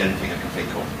about the only thing I can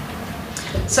think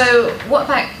of. So what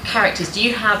about characters? Do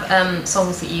you have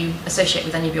songs that you associate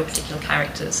with any of your particular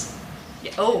characters?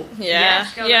 Oh,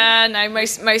 yeah. No,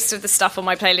 most of the stuff on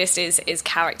my playlist is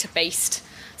character based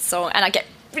song, and I get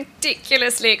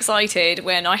ridiculously excited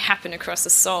when I happen across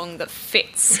a song that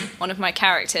fits one of my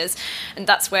characters, and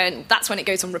that's when it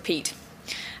goes on repeat,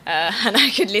 and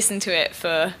I could listen to it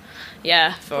for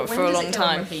a long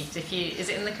time. Repeat? Is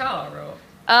it in the car or?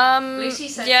 Lucy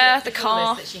said the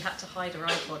car. That she had to hide her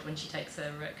iPod when she takes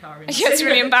her car in. Yeah, it's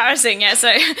really embarrassing. Yeah, so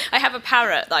I have a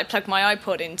Parrot that I plug my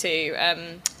iPod into,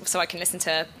 so I can listen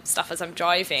to stuff as I'm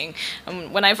driving.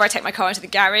 And whenever I take my car into the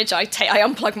garage, I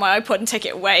unplug my iPod and take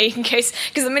it away in case,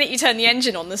 because the minute you turn the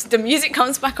engine on, the music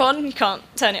comes back on. You can't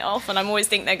turn it off, and I always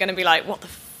think they're going to be like, "What the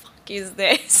fuck is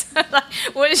this? Like,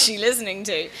 what is she listening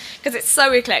to?" Because it's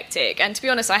so eclectic, and to be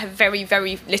honest, I have very,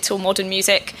 very little modern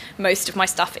music. Most of my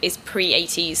stuff is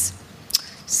pre-80s,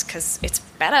 just because it's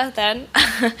better then.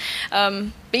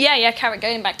 But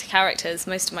going back to characters,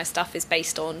 most of my stuff is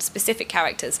based on specific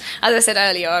characters. As I said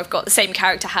earlier, I've got the same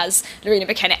character as Loreena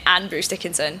McKennitt and Bruce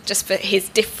Dickinson, just for his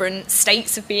different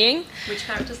states of being. Which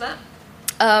character's that?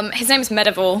 His name is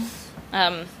Medieval.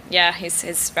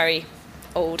 He's very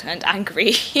old and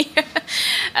angry.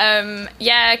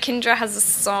 Kindra has a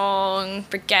song,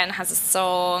 Brigen has a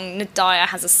song, Nadaya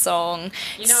has a song.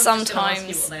 You know, sometimes I'm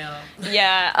just gonna ask you what they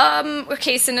are.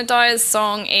 Okay, so Nadaya's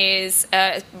song is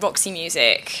Roxy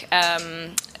Music.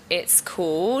 It's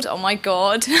called, oh my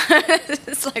god,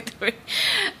 it's like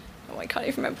I can't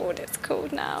even remember what it's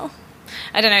called now.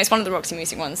 I don't know, it's one of the Roxy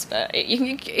Music ones, but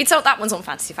that one's on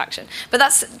Fantasy Faction. But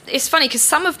it's funny because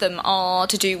some of them are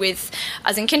to do with,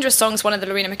 as in Kindra's songs, one of the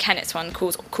Loreena McKennitt's one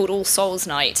called All Souls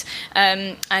Night,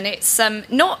 and it's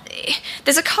not.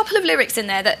 There's a couple of lyrics in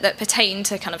there that pertain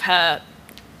to kind of her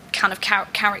kind of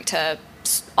character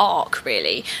arc,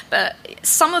 really. But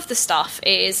some of the stuff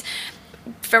is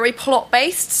very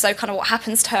plot-based, so kind of what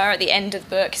happens to her at the end of the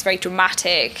book is very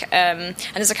dramatic, and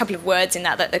there's a couple of words in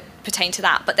that pertain to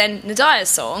that. But then Nadaya's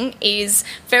song is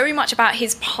very much about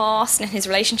his past and his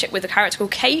relationship with a character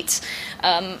called Kate,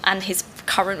 and his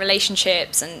current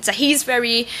relationships, and so he's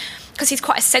very, because he's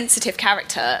quite a sensitive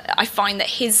character, I find that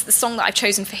the song that I've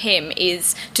chosen for him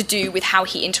is to do with how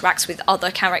he interacts with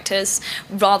other characters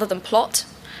rather than plot.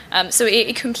 So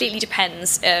it completely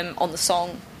depends on the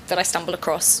song that I stumble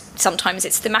across. Sometimes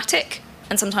it's thematic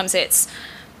and sometimes it's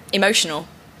emotional.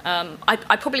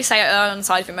 I'd probably say I err on the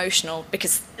side of emotional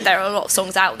because there are a lot of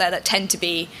songs out there that tend to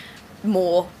be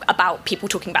more about people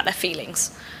talking about their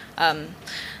feelings. And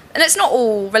it's not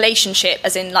all relationship,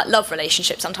 as in like love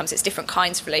relationships. Sometimes it's different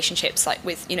kinds of relationships, like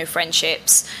with,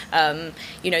 friendships,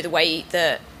 the way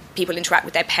that people interact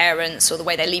with their parents or the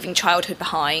way they're leaving childhood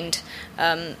behind.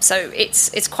 So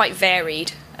it's quite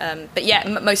varied.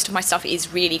 But most of my stuff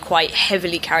is really quite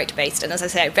heavily character-based. And as I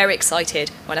say, I'm very excited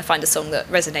when I find a song that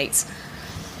resonates.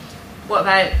 What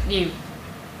about you?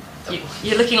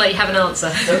 You're looking like you have an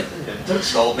answer. Don't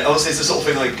scold me. Honestly, it's the sort of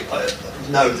thing like,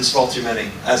 no, there's far too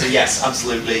many. As a yes,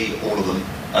 absolutely, all of them.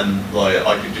 And like,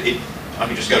 I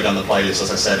could just go down the playlist, as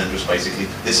I said, and just basically,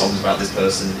 this song's about this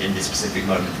person in this specific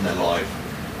moment in their life.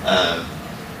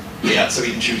 So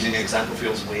even choosing an example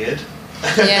feels weird.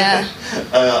 Yeah.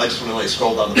 I just want to like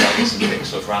scroll down the playlist and pick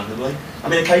stuff randomly. I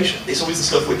mean, occasionally it's always the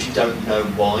stuff which you don't know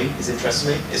why is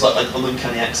interesting me. It's like on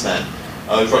Uncanny X-Men.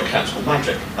 I was writing a character called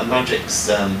Magic, and Magic's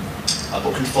I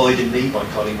got Confide in Me by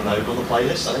Kylie Minogue on the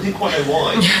playlist, and I didn't quite know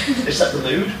why. It set the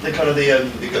mood. They kind of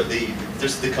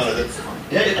just the kind of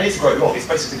yeah, it's a great rock. It's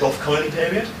basically the goth Kylie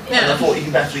period, Yeah. and I thought you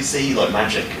can definitely see like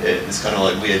Magic, this kind of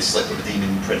like weird, like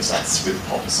redeeming princess with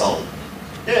pop and soul.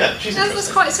 Yeah, she's That interesting.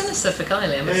 was quite sinister for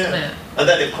Kylie, I must admit. And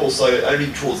then, of course,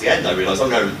 only towards the end I realised, oh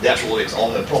no, the actual lyrics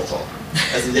are her plot arc.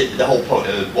 As in the whole point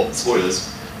of what spoilers.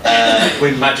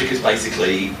 When Magic is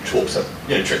basically tricks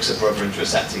her brother into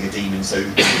accepting a demon, so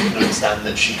he can understand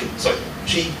that she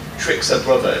tricks her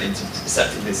brother into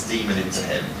accepting this demon into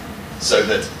him, so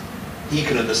that he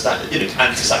can understand, and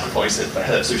to sacrifice it for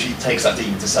her. So she takes that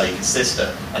demon to save his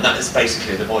sister, and that is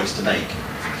basically a device to make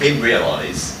him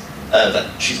realise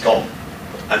that she's gone.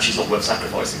 And she's not worth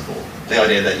sacrificing for. The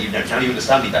idea that now you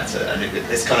understand me better, and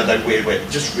it's kind of that weird way,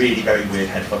 just really very weird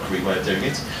headfuckery way of doing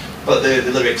it. But the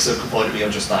lyrics of Confide in Me are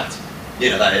just that.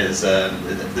 That is, I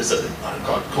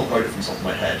can't quote it from the top of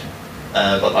my head,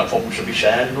 but that problem should be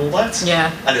shared and all that.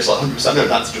 Yeah. And it's like 100%, no,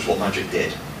 that's just what Magic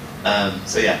did.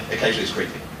 So yeah, occasionally it's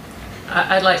creepy.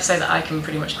 I'd like to say that I can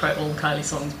pretty much quote all Kylie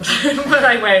songs, but when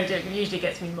I won't, it usually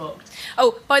gets me mocked.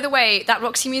 Oh, by the way, that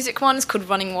Roxy Music one is called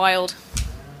Running Wild.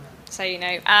 So you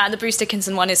know. And the Bruce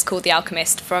Dickinson one is called The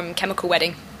Alchemist from Chemical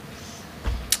Wedding.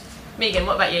 Megan,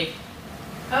 what about you?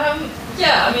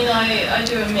 Yeah, I mean, I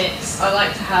do a mix. I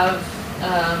like to have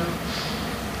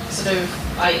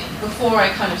before I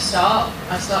kind of start,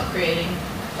 I start creating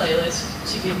playlists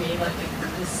to give me like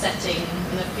the setting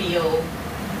and the feel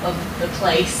of the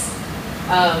place.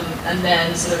 And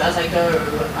then sort of as I go,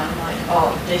 I'm like,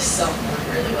 oh, this song would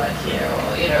really work here,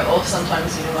 or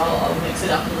sometimes I'll mix it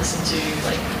up and listen to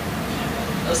like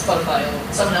a Spotify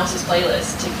or someone else's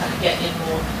playlist to kind of get in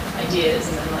more ideas,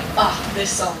 and then like, this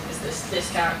song is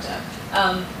this character.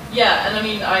 Yeah, and I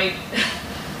mean,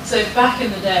 so back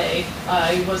in the day,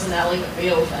 I was an Ally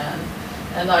McBeal fan,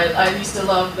 and I used to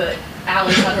love that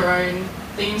Ally had her own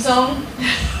theme song.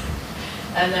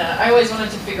 And I always wanted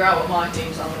to figure out what my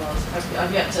theme song was.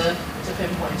 I've yet to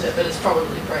pinpoint it, but it's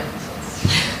probably Prince, let's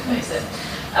face it.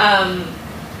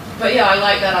 But yeah, I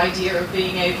like that idea of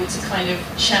being able to kind of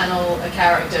channel a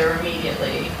character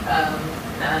immediately.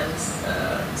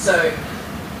 So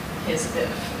here's a bit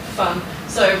of fun.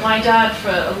 So my dad, for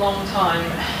a long time,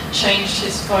 changed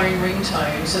his phone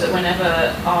ringtone so that whenever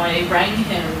I rang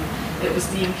him, it was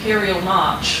the Imperial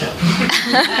March.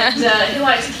 And he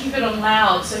liked to keep it on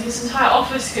loud so his entire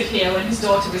office could hear when his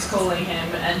daughter was calling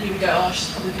him, and he would go, oh,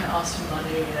 she's probably going to ask for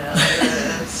money,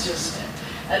 it's just...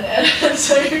 And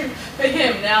so for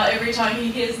him, now every time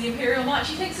he hears the Imperial March,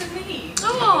 he thinks of me.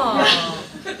 Oh.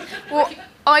 Well,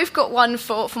 I've got one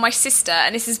for my sister,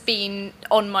 and this has been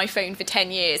on my phone for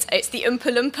 10 years. It's the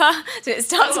Oompa Loompa. So it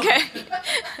starts going...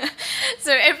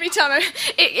 So every time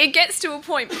it gets to a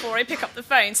point before I pick up the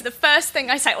phone. So the first thing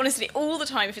I say, honestly, all the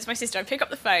time, if it's my sister, I pick up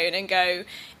the phone and go,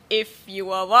 if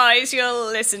you are wise, you'll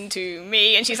listen to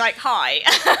me. And she's like, hi.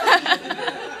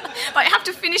 But I have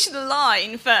to finish the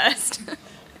line first.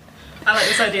 I like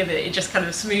this idea that it just kind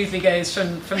of smoothly goes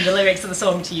from the lyrics of the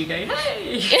song to you going,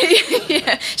 hey!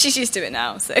 Yeah, she's used to it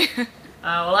now, so...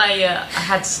 Well, I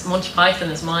had Monty Python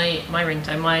as my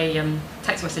ringtone, my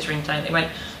text message ringtone. It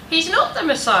went, he's not the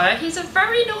Messiah, he's a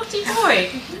very naughty boy.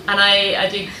 And I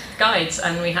do guides,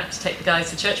 and we had to take the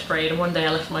guides to church parade, and one day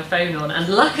I left my phone on, and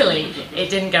luckily it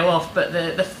didn't go off, but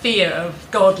the fear of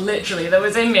God literally that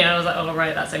was in me, and I was like, oh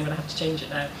right, I'm going to have to change it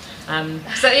now.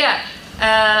 So yeah,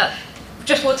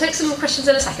 we'll take some more questions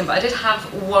in a second, but I did have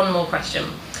one more question.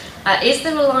 Is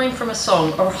there a line from a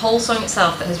song, or a whole song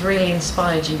itself, that has really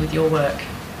inspired you with your work?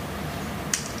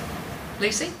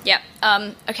 Lucy? Yeah.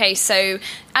 Okay, so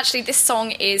actually this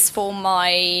song is for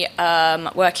my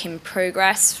work in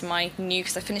progress, for my new,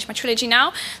 because I finished my trilogy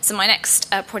now. So my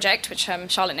next project, which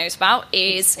Charlotte knows about,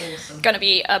 is going to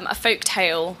be a folk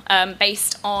tale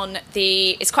based on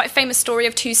it's quite a famous story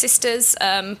of two sisters,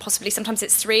 possibly sometimes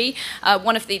it's three.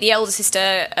 One of the elder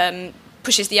sister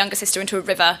pushes the younger sister into a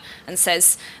river and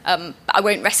says, I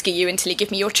won't rescue you until you give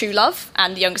me your true love,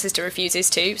 and the younger sister refuses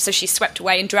to, so she's swept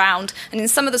away and drowned. And in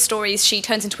some of the stories she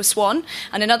turns into a swan,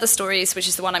 and in other stories, which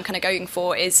is the one I'm kind of going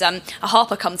for, is a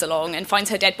harper comes along and finds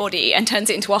her dead body and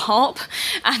turns it into a harp,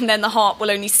 and then the harp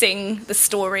will only sing the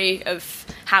story of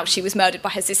how she was murdered by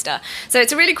her sister. So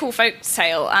it's a really cool folk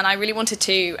tale, and I really wanted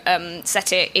to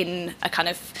set it in a kind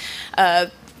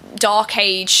of Dark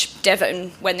Age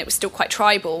Devon, when it was still quite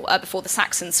tribal, before the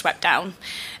Saxons swept down.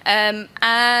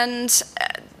 And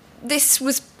this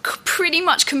was pretty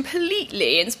much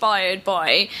completely inspired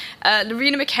by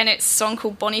Loreena McKennett's song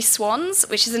called Bonnie Swans,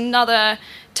 which is another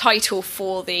title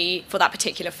for that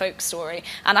particular folk story.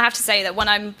 And I have to say that when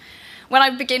I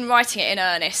begin writing it in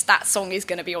earnest, that song is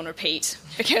going to be on repeat,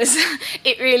 because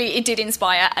it did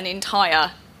inspire an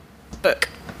entire book.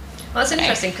 Well, that's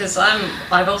interesting, because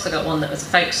I've also got one that was a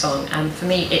folk song, and for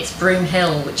me it's Broom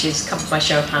Hill, which is covered by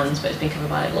Show of Hands, but it's been covered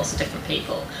by lots of different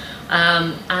people.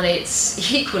 And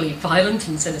it's equally violent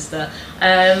and sinister.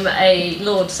 A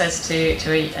lord says to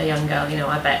a young girl,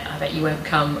 I bet you won't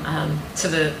come to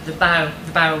the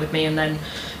barrow with me, and then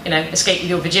escape with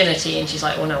your virginity. And she's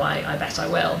like, well, no, I bet I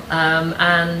will.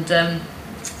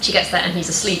 She gets there and he's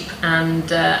asleep,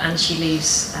 and she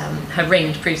leaves her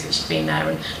ring to prove that she's been there,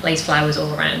 and lays flowers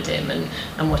all around him and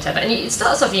whatever. And it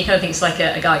starts off and you kind of think it's like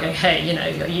a guy going, hey,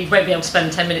 you won't be able to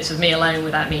spend 10 minutes with me alone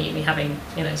without me having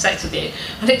sex with you.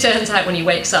 And it turns out when he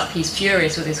wakes up, he's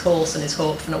furious with his horse and his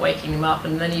hawk for not waking him up,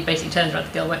 and then he basically turns around to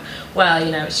the girl and went, well,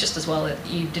 it's just as well that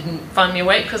you didn't find me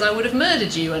awake, because I would have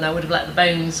murdered you, and I would have let the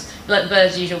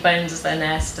birds use your bones as their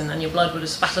nest, and then your blood would have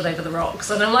spattered over the rocks.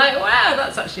 And I'm like, wow,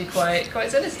 that's actually quite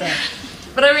sinister.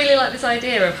 But I really like this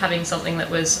idea of having something that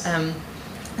was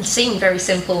seemed very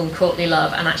simple and courtly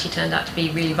love, and actually turned out to be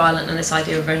really violent, and this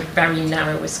idea of a very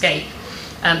narrow escape.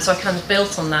 So I kind of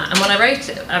built on that, and when I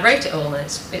wrote it all, and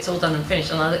it's all done and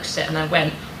finished, and I looked at it and I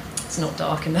went, it's not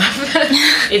dark enough.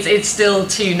 it's still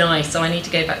too nice, so I need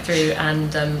to go back through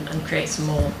and create some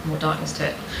more darkness to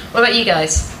it. What about you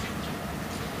guys?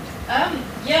 I've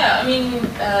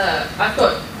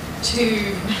got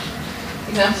 2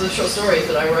 examples of short stories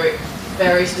that I wrote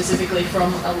very specifically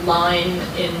from a line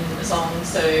in a song.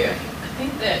 So I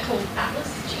think they're called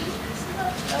Atlas Genius.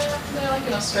 They're like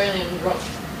an Australian rock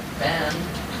band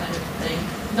kind of thing.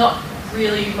 Not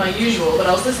really my usual, but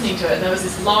I was listening to it and there was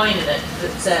this line in it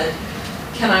that said,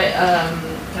 can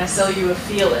I sell you a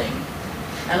feeling?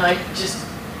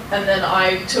 And then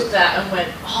I took that and went,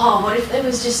 what if there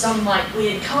was just some like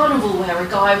weird carnival where a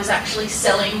guy was actually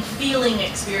selling feeling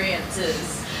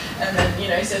experiences? And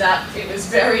then, so that it was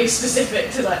very specific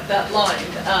to that line.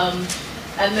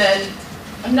 And then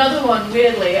another one,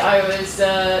 weirdly, I was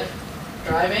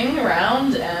driving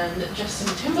around and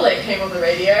Justin Timberlake came on the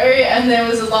radio, and there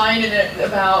was a line in it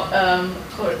about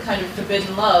kind of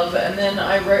forbidden love, and then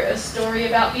I wrote a story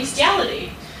about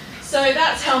bestiality. So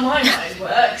that's how my mind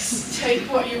works. Take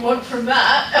what you want from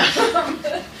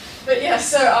that. But yeah,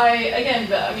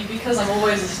 because I'm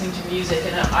always listening to music,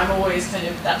 and I'm always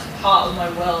that's part of my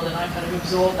world, and I kind of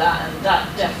absorb that, and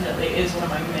that definitely is one of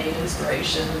my main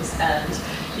inspirations. And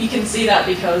you can see that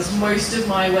because most of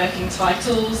my working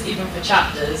titles, even for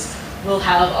chapters, will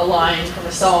have a line from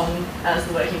a song as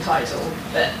the working title,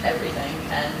 but everything.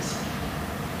 And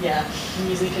yeah,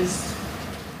 music is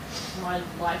my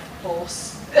life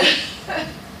force.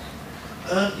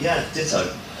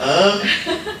 Ditto.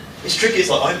 It's tricky. It's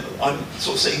like I'm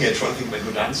sort of sitting here trying to think of a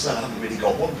good answer, and I haven't really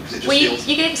got one because it just feels.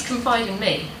 You gave us Confide in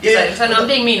Me. Yeah. So I'm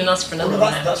being mean and asked for another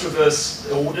one. That's reverse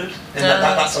ordered, and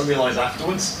that's I realised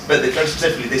afterwards. But very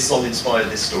specifically, this song inspired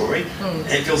this story. And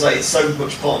it feels like it's so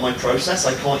much part of my process.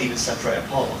 I can't even separate it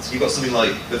apart. So you've got something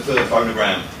like the third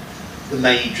phonogram. The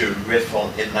major riff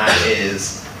in that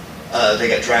is. They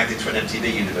get dragged into an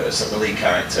MTV universe, and the lead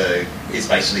character is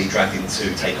basically dragged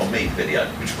into Take On Me video,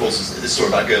 which of course is the story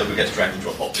about a girl who gets dragged into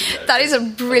a pop video. That is a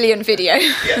brilliant video.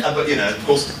 Yeah, but of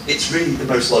course, it's really the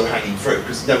most low-hanging fruit,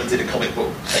 because no one did a comic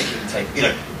book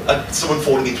someone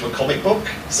falling into a comic book.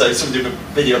 So someone doing a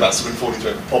video about someone falling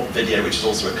into a pop video, which is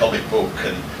also a comic book,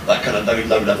 and that kind of very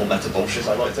low-level meta bullshit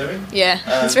I like doing. Yeah,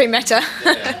 it's very meta.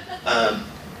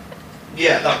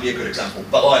 Yeah, that would be a good example.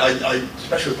 But I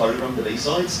especially with Phonogram, the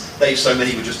B-sides, so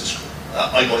many were just.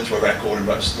 I got into a record and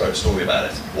wrote a story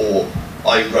about it, or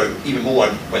I wrote even more.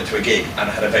 I went to a gig and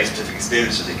I had a very specific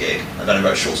experience at the gig, and then I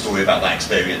wrote a short story about that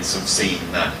experience of seeing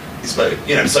that.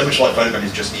 So much like Phonogram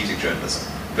is just music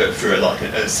journalism, but through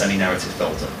a semi-narrative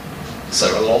filter. So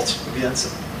a lot would be the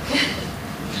answer.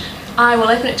 I will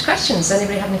open it to questions. Does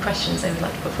anybody have any questions they would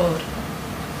like to put forward?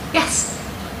 Yes.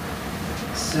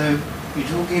 So. You're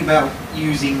talking about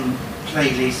using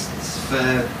playlists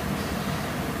for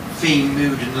theme,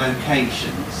 mood and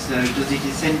location. So does it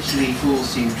essentially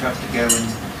force you to have to go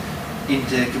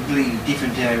into completely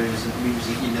different areas of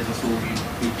music you never thought you'd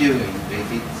be doing,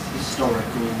 if it's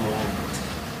historical or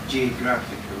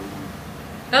geographical?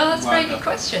 Oh, that's a very good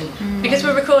question. Because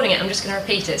we're recording it, I'm just going to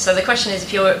repeat it. So the question is,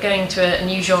 if you're going to a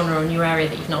new genre or a new area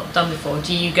that you've not done before,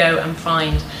 do you go and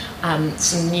find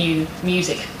some new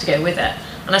music to go with it?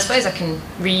 And I suppose I can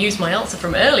reuse my answer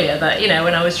from earlier that,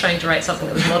 when I was trying to write something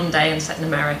that was modern day and set in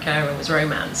America and was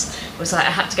romance, it was like I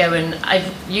had to go and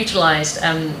I've utilised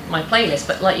my playlist,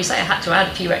 but like you say, I had to add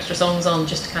a few extra songs on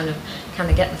just to kind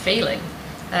of get the feeling.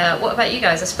 What about you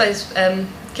guys? I suppose,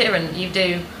 Kieran, you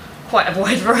do quite a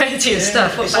wide variety of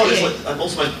stuff. What about you?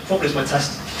 Also, my problem is my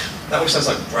taste. That always sounds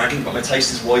like bragging, but my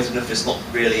taste is wide enough. It's not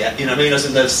really, you know what I mean? As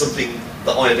in, there's something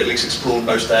that I have at least explored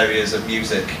most areas of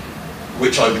music,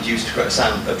 which I would use to create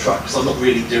a track. Because I'm not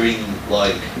really doing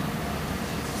like.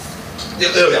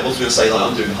 Earlier, I was going to say like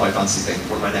I'm doing a high fantasy thing.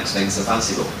 One of my next things is a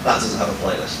fantasy book. That doesn't have a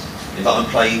playlist. In fact, I'm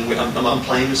playing with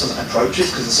some approaches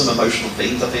because there's some emotional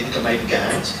themes I think I maybe get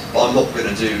out. But I'm not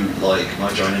going to do like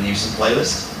my Joanna Newsom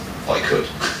playlist. If I could,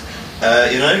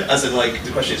 as in like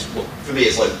the question is, for me,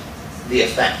 it's like the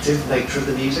effective nature of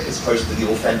the music as opposed to the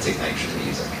authentic nature of the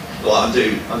music. Like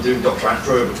I'm doing Dr.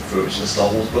 Aphra, which is a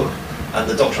Star Wars book, and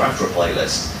the Dr. Aphra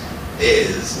playlist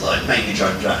is like mainly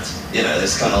Joan Jett.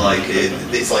 It's kind of like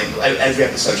it's like every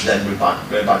episode should end with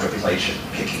bad reputation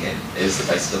kicking in is the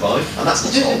face of the vibe, and that's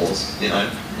not Star Wars,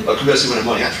 But conversely, when I'm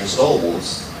writing actual Star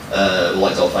Wars,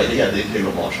 like Darth Vader, yeah, the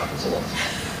Imperial March happens a lot.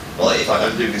 But like if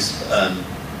I'm doing this,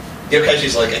 occasionally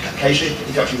it's like occasionally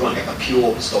if you're actually writing a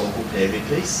pure historical period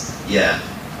piece, yeah.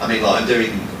 I mean, like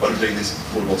when I'm doing this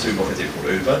World War II book I do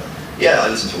called Uber, yeah, I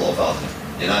listen to a lot of Wagner,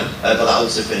 but that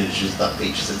also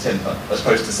features a timber, as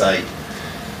opposed to say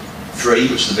 3,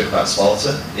 which is a book about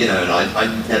Sparta, and I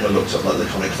never looked up like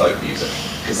laconic folk music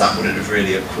because that wouldn't have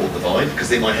really caught the vibe.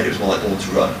 Because in my head it was more like Born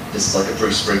to Run. This is like a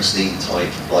Bruce Springsteen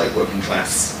type, like working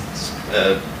class,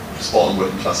 Spartan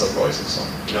working class uprising song.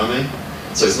 You know what I mean?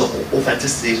 So it's not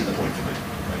authenticity isn't the point for me.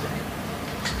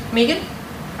 Megan?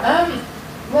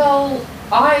 Well,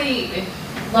 I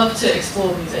love to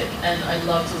explore music and I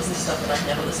love to listen to stuff that I've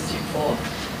never listened to before.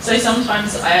 So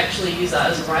sometimes I actually use that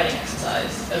as a writing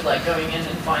exercise of like going in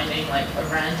and finding like a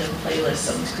random playlist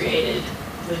someone's created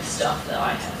with stuff that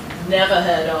I have never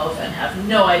heard of and have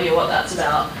no idea what that's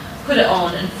about, put it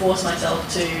on and force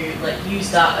myself to like use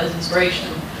that as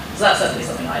inspiration. So that's certainly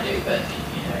something I do, but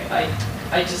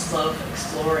I just love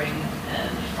exploring and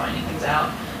finding things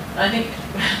out. And I think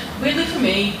weirdly for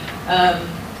me,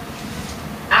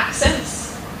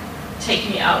 accents take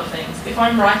me out of things. If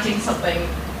I'm writing something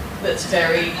that's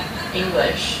very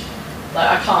English, like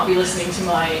I can't be listening to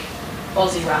my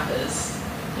Aussie rappers,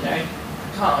 I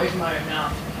can't open my own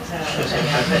mouth because I'll take me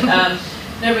out of it.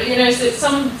 No, but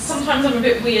so sometimes I'm a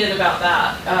bit weird about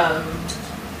that.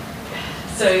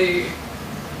 So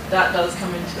that does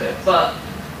come into it, but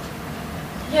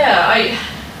yeah,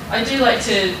 I do like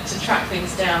to track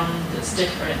things down that's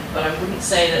different, but I wouldn't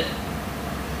say that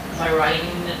my writing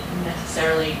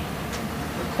necessarily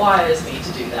requires me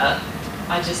to do that.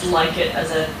 I just like it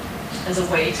as a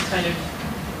way to kind of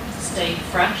stay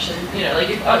fresh, and like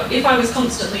if I was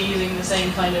constantly using the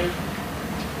same kind of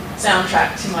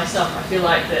soundtrack to my stuff, I feel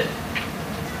like that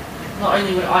not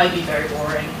only would I be very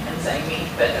boring and samey,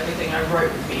 but everything I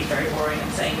wrote would be very boring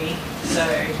and samey. So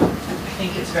I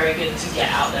think it's very good to get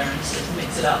out there and sort of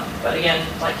mix it up. But again,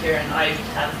 like Kieran, I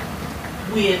have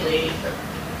weirdly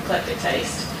eclectic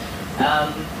taste.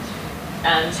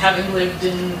 And having lived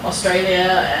in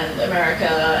Australia and America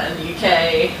and the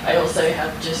UK, I also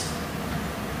have just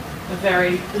a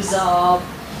very bizarre,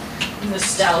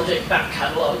 nostalgic back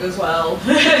catalogue as well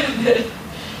that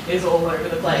is all over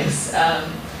the place.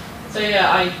 So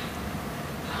yeah, I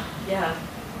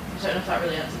don't know if that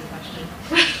really answers the question.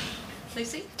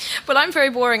 Lucy? Well, I'm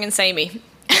very boring and samey.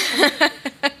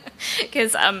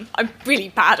 Because I'm really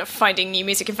bad at finding new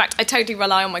music. In fact, I totally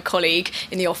rely on my colleague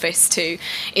in the office to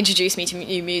introduce me to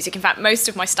new music. In fact, most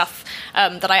of my stuff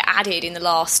that I added in the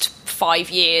last 5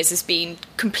 years has been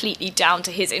completely down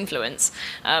to his influence.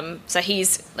 So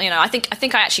he's, I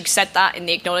think I actually said that in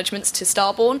the acknowledgements to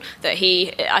Starborn, that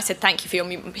I said thank you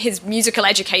for his musical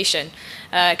education,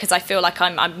 because I feel like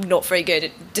I'm not very good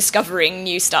at discovering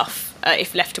new stuff.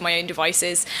 If left to my own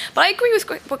devices. But I agree with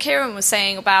what Kieran was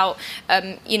saying about,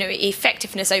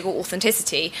 effectiveness over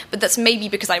authenticity, but that's maybe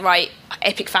because I write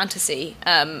epic fantasy,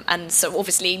 and so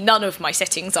obviously none of my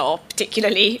settings are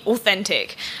particularly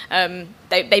authentic.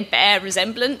 They bear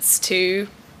resemblance to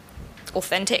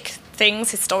authentic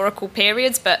things, historical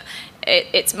periods, but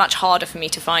it's much harder for me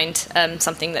to find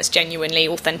something that's genuinely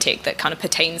authentic that kind of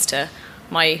pertains to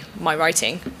my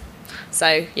writing.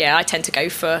 So, yeah, I tend to go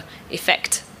for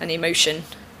effect and emotion.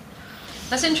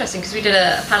 That's interesting, because we did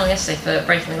a panel yesterday for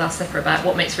Breaking the Glass Slipper about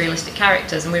what makes realistic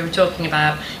characters, and we were talking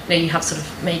about, you have sort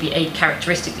of maybe a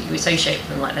characteristic that you associate with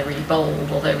them, like they're really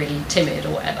bold or they're really timid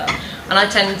or whatever. And I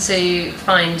tend to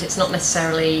find it's not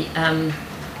necessarily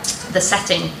the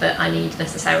setting that I need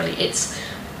necessarily, it's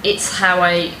it's how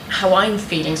I'm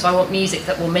feeling. So I want music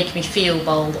that will make me feel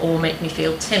bold or make me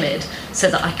feel timid, so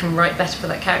that I can write better for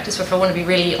that character. So if I want to be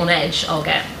really on edge, I'll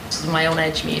get sort of my on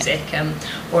edge music,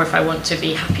 or if I want to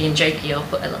be happy and jokey, I'll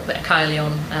put a little bit of Kylie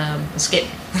on, and Skip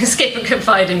and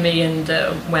Confide in Me, and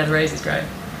Where the Roses Grow.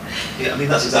 Yeah, I mean,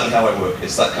 that's exactly how I work.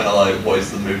 It's that kind of like, what is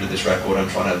the mood of this record? I'm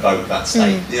trying to evoke that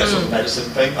state, sort of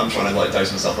medicine thing. I'm trying to like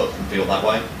dose myself up and feel that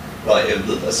way. Like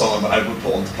a song I would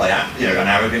put on to play, an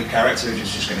arrogant character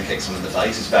who's just going to kick someone in the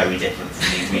face is very different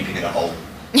from me weeping in a hole.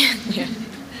 Yeah.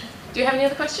 Do you have any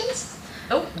other questions?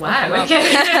 Oh, wow. Well.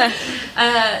 Okay.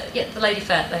 Yeah, the lady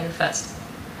first.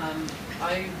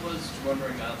 I was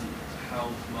wondering how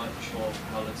much or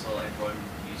how little everyone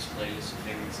use playlists for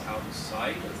things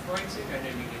outside of writing. I know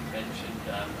you mentioned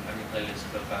having a playlist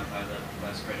for Vampire the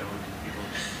Masquerade. I wonder if people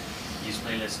use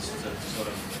playlists to sort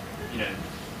of,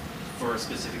 for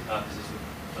specific purposes,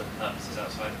 for purposes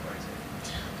outside of writing.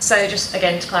 So just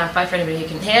again to clarify for anybody who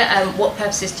can hear, what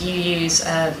purposes do you use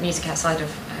music outside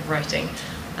of writing?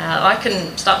 I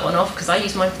can start one off because I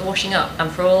use mine for washing up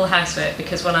and for all the housework,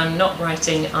 because when I'm not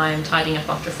writing, I'm tidying up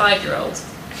after a 5-year-old.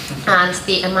 And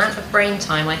the amount of brain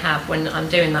time I have when I'm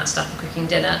doing that stuff and cooking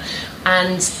dinner,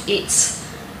 and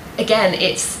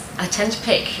I tend to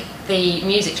pick the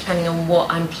music depending on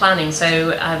what I'm planning.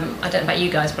 So I don't know about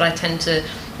you guys, but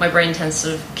my brain tends to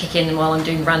sort of kick in while I'm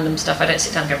doing random stuff. I don't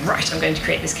sit down and go, right, I'm going to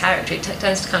create this character. It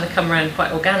tends to kind of come around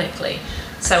quite organically.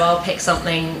 So I'll pick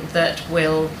something that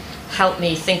will help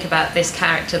me think about this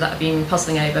character that I've been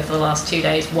puzzling over for the last 2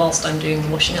 days whilst I'm doing the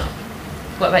washing up.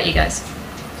 What about you guys?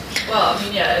 Well, I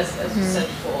mean, yeah, as we said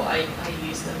before, I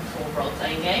use them for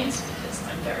role-playing games because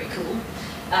I'm very cool.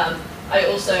 I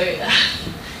also,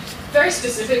 very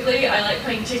specifically, I like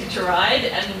playing Ticket to Ride,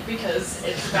 and because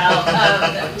it's about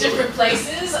different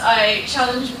places, I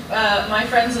challenge, my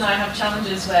friends and I have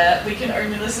challenges where we can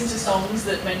only listen to songs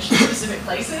that mention specific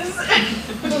places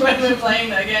when we're playing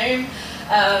that game.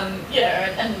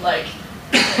 And like,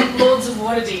 Lords of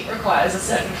Waterdeep requires a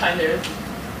certain kind of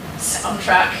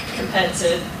soundtrack compared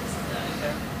to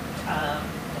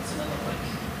what's another, like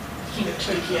King of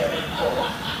Tokyo or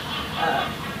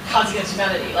Cards Against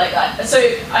Humanity, like that. So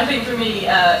I think for me,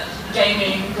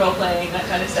 gaming, role playing, that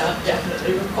kind of stuff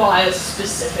definitely requires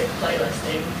specific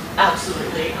playlisting,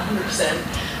 absolutely, 100%.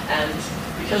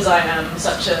 And because I am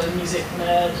such a music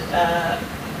nerd,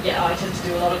 I tend to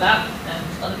do a lot of that,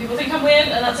 and other people think I'm weird,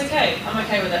 and that's okay. I'm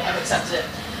okay with it. I've accepted it.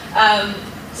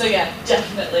 So yeah,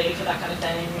 definitely for that kind of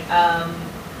thing.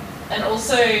 And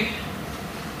also,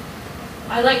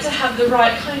 I like to have the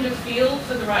right kind of feel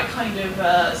for the right kind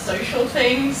of social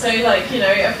thing. So like,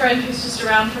 a friend who's just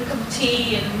around for a cup of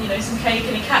tea and, some cake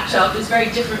and a catch-up is very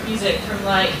different music from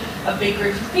like a big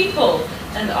group of people.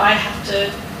 And I have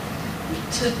to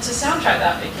soundtrack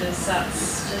that because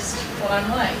that's just what I'm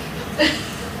like.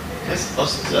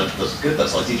 That's good.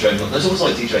 That's like DJing. That's almost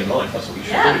like DJing live. That's what you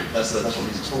should do. That's what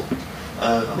music's for.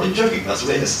 I'm not joking. That's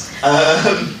what it is.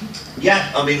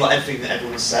 I mean, like everything that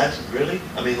everyone has said, really.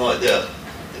 I mean, like the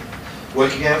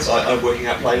working out. I'm working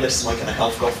out playlists. My kind of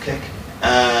health goth kick,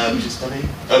 which is funny.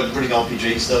 Running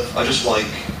RPG stuff. I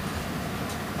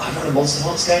ran a Monster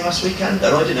Hearts game last weekend,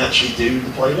 and I didn't actually do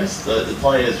the playlist. The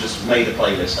players just made a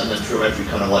playlist and then threw every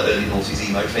kind of like early noughties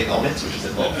emo thing on it, which is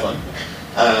a lot of fun.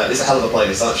 It's a hell of a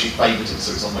playlist. I actually favoured it,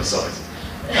 so it's on my site.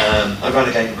 I ran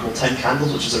a game called 10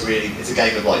 Candles, which is it's a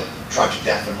game of like tragic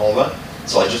death and horror.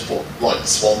 So I just put like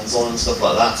swans on and stuff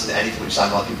like that, so anything which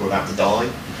sounded like people were about to die.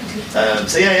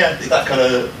 That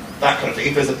kind of thing.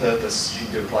 If there's a purpose, you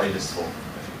can do a playlist for.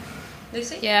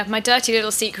 Lucy? Yeah, my dirty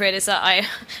little secret is that I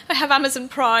have Amazon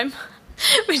Prime,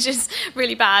 which is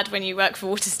really bad when you work for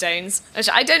Waterstones.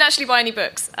 I don't actually buy any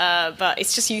books, but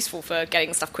it's just useful for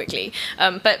getting stuff quickly.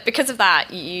 But because of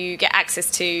that, you get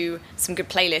access to some good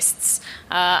playlists,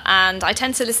 and I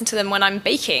tend to listen to them when I'm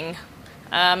baking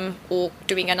or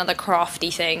doing another crafty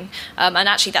thing. And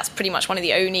actually, that's pretty much one of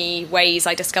the only ways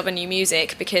I discover new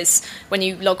music, because when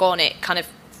you log on, it kind of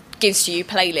gives you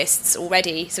playlists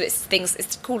already, so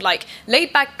it's called like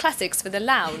laid back classics for the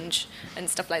lounge and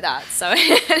stuff like that. So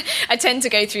I tend to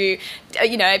go through,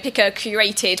 I pick a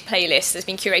curated playlist that's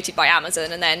been curated by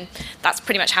Amazon, and then that's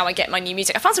pretty much how I get my new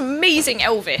music. I found some amazing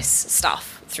Elvis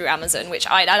stuff through Amazon, which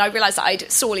I realised that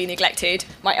I'd sorely neglected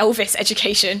my Elvis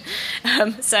education,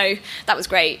 so that was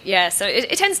great. Yeah, so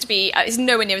it tends to be, it's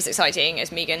nowhere near as exciting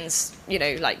as Megan's,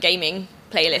 like gaming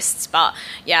playlists, but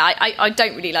yeah, I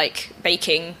don't really like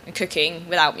baking and cooking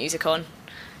without music on,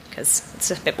 because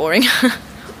it's a bit boring.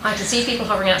 I can see people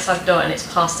hovering outside the door, and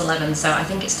it's past 11, so I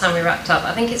think it's time we wrapped up.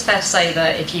 I think it's fair to say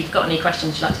that if you've got any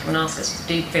questions you'd like to come and ask us,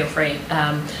 do feel free.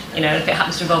 If it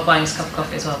happens to involve buying us a cup of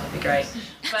coffee as well, that'd be great.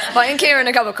 Buying Kieran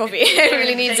a cup of coffee. He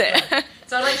really needs it.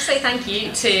 So I'd like to say thank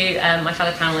you to my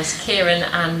fellow panellists Kieran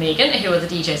and Megan, who are the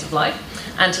DJs of Live,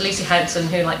 and to Lucy Hudson,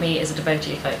 who, like me, is a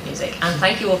devotee of folk music. And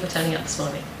thank you all for turning up this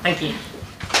morning. Thank you.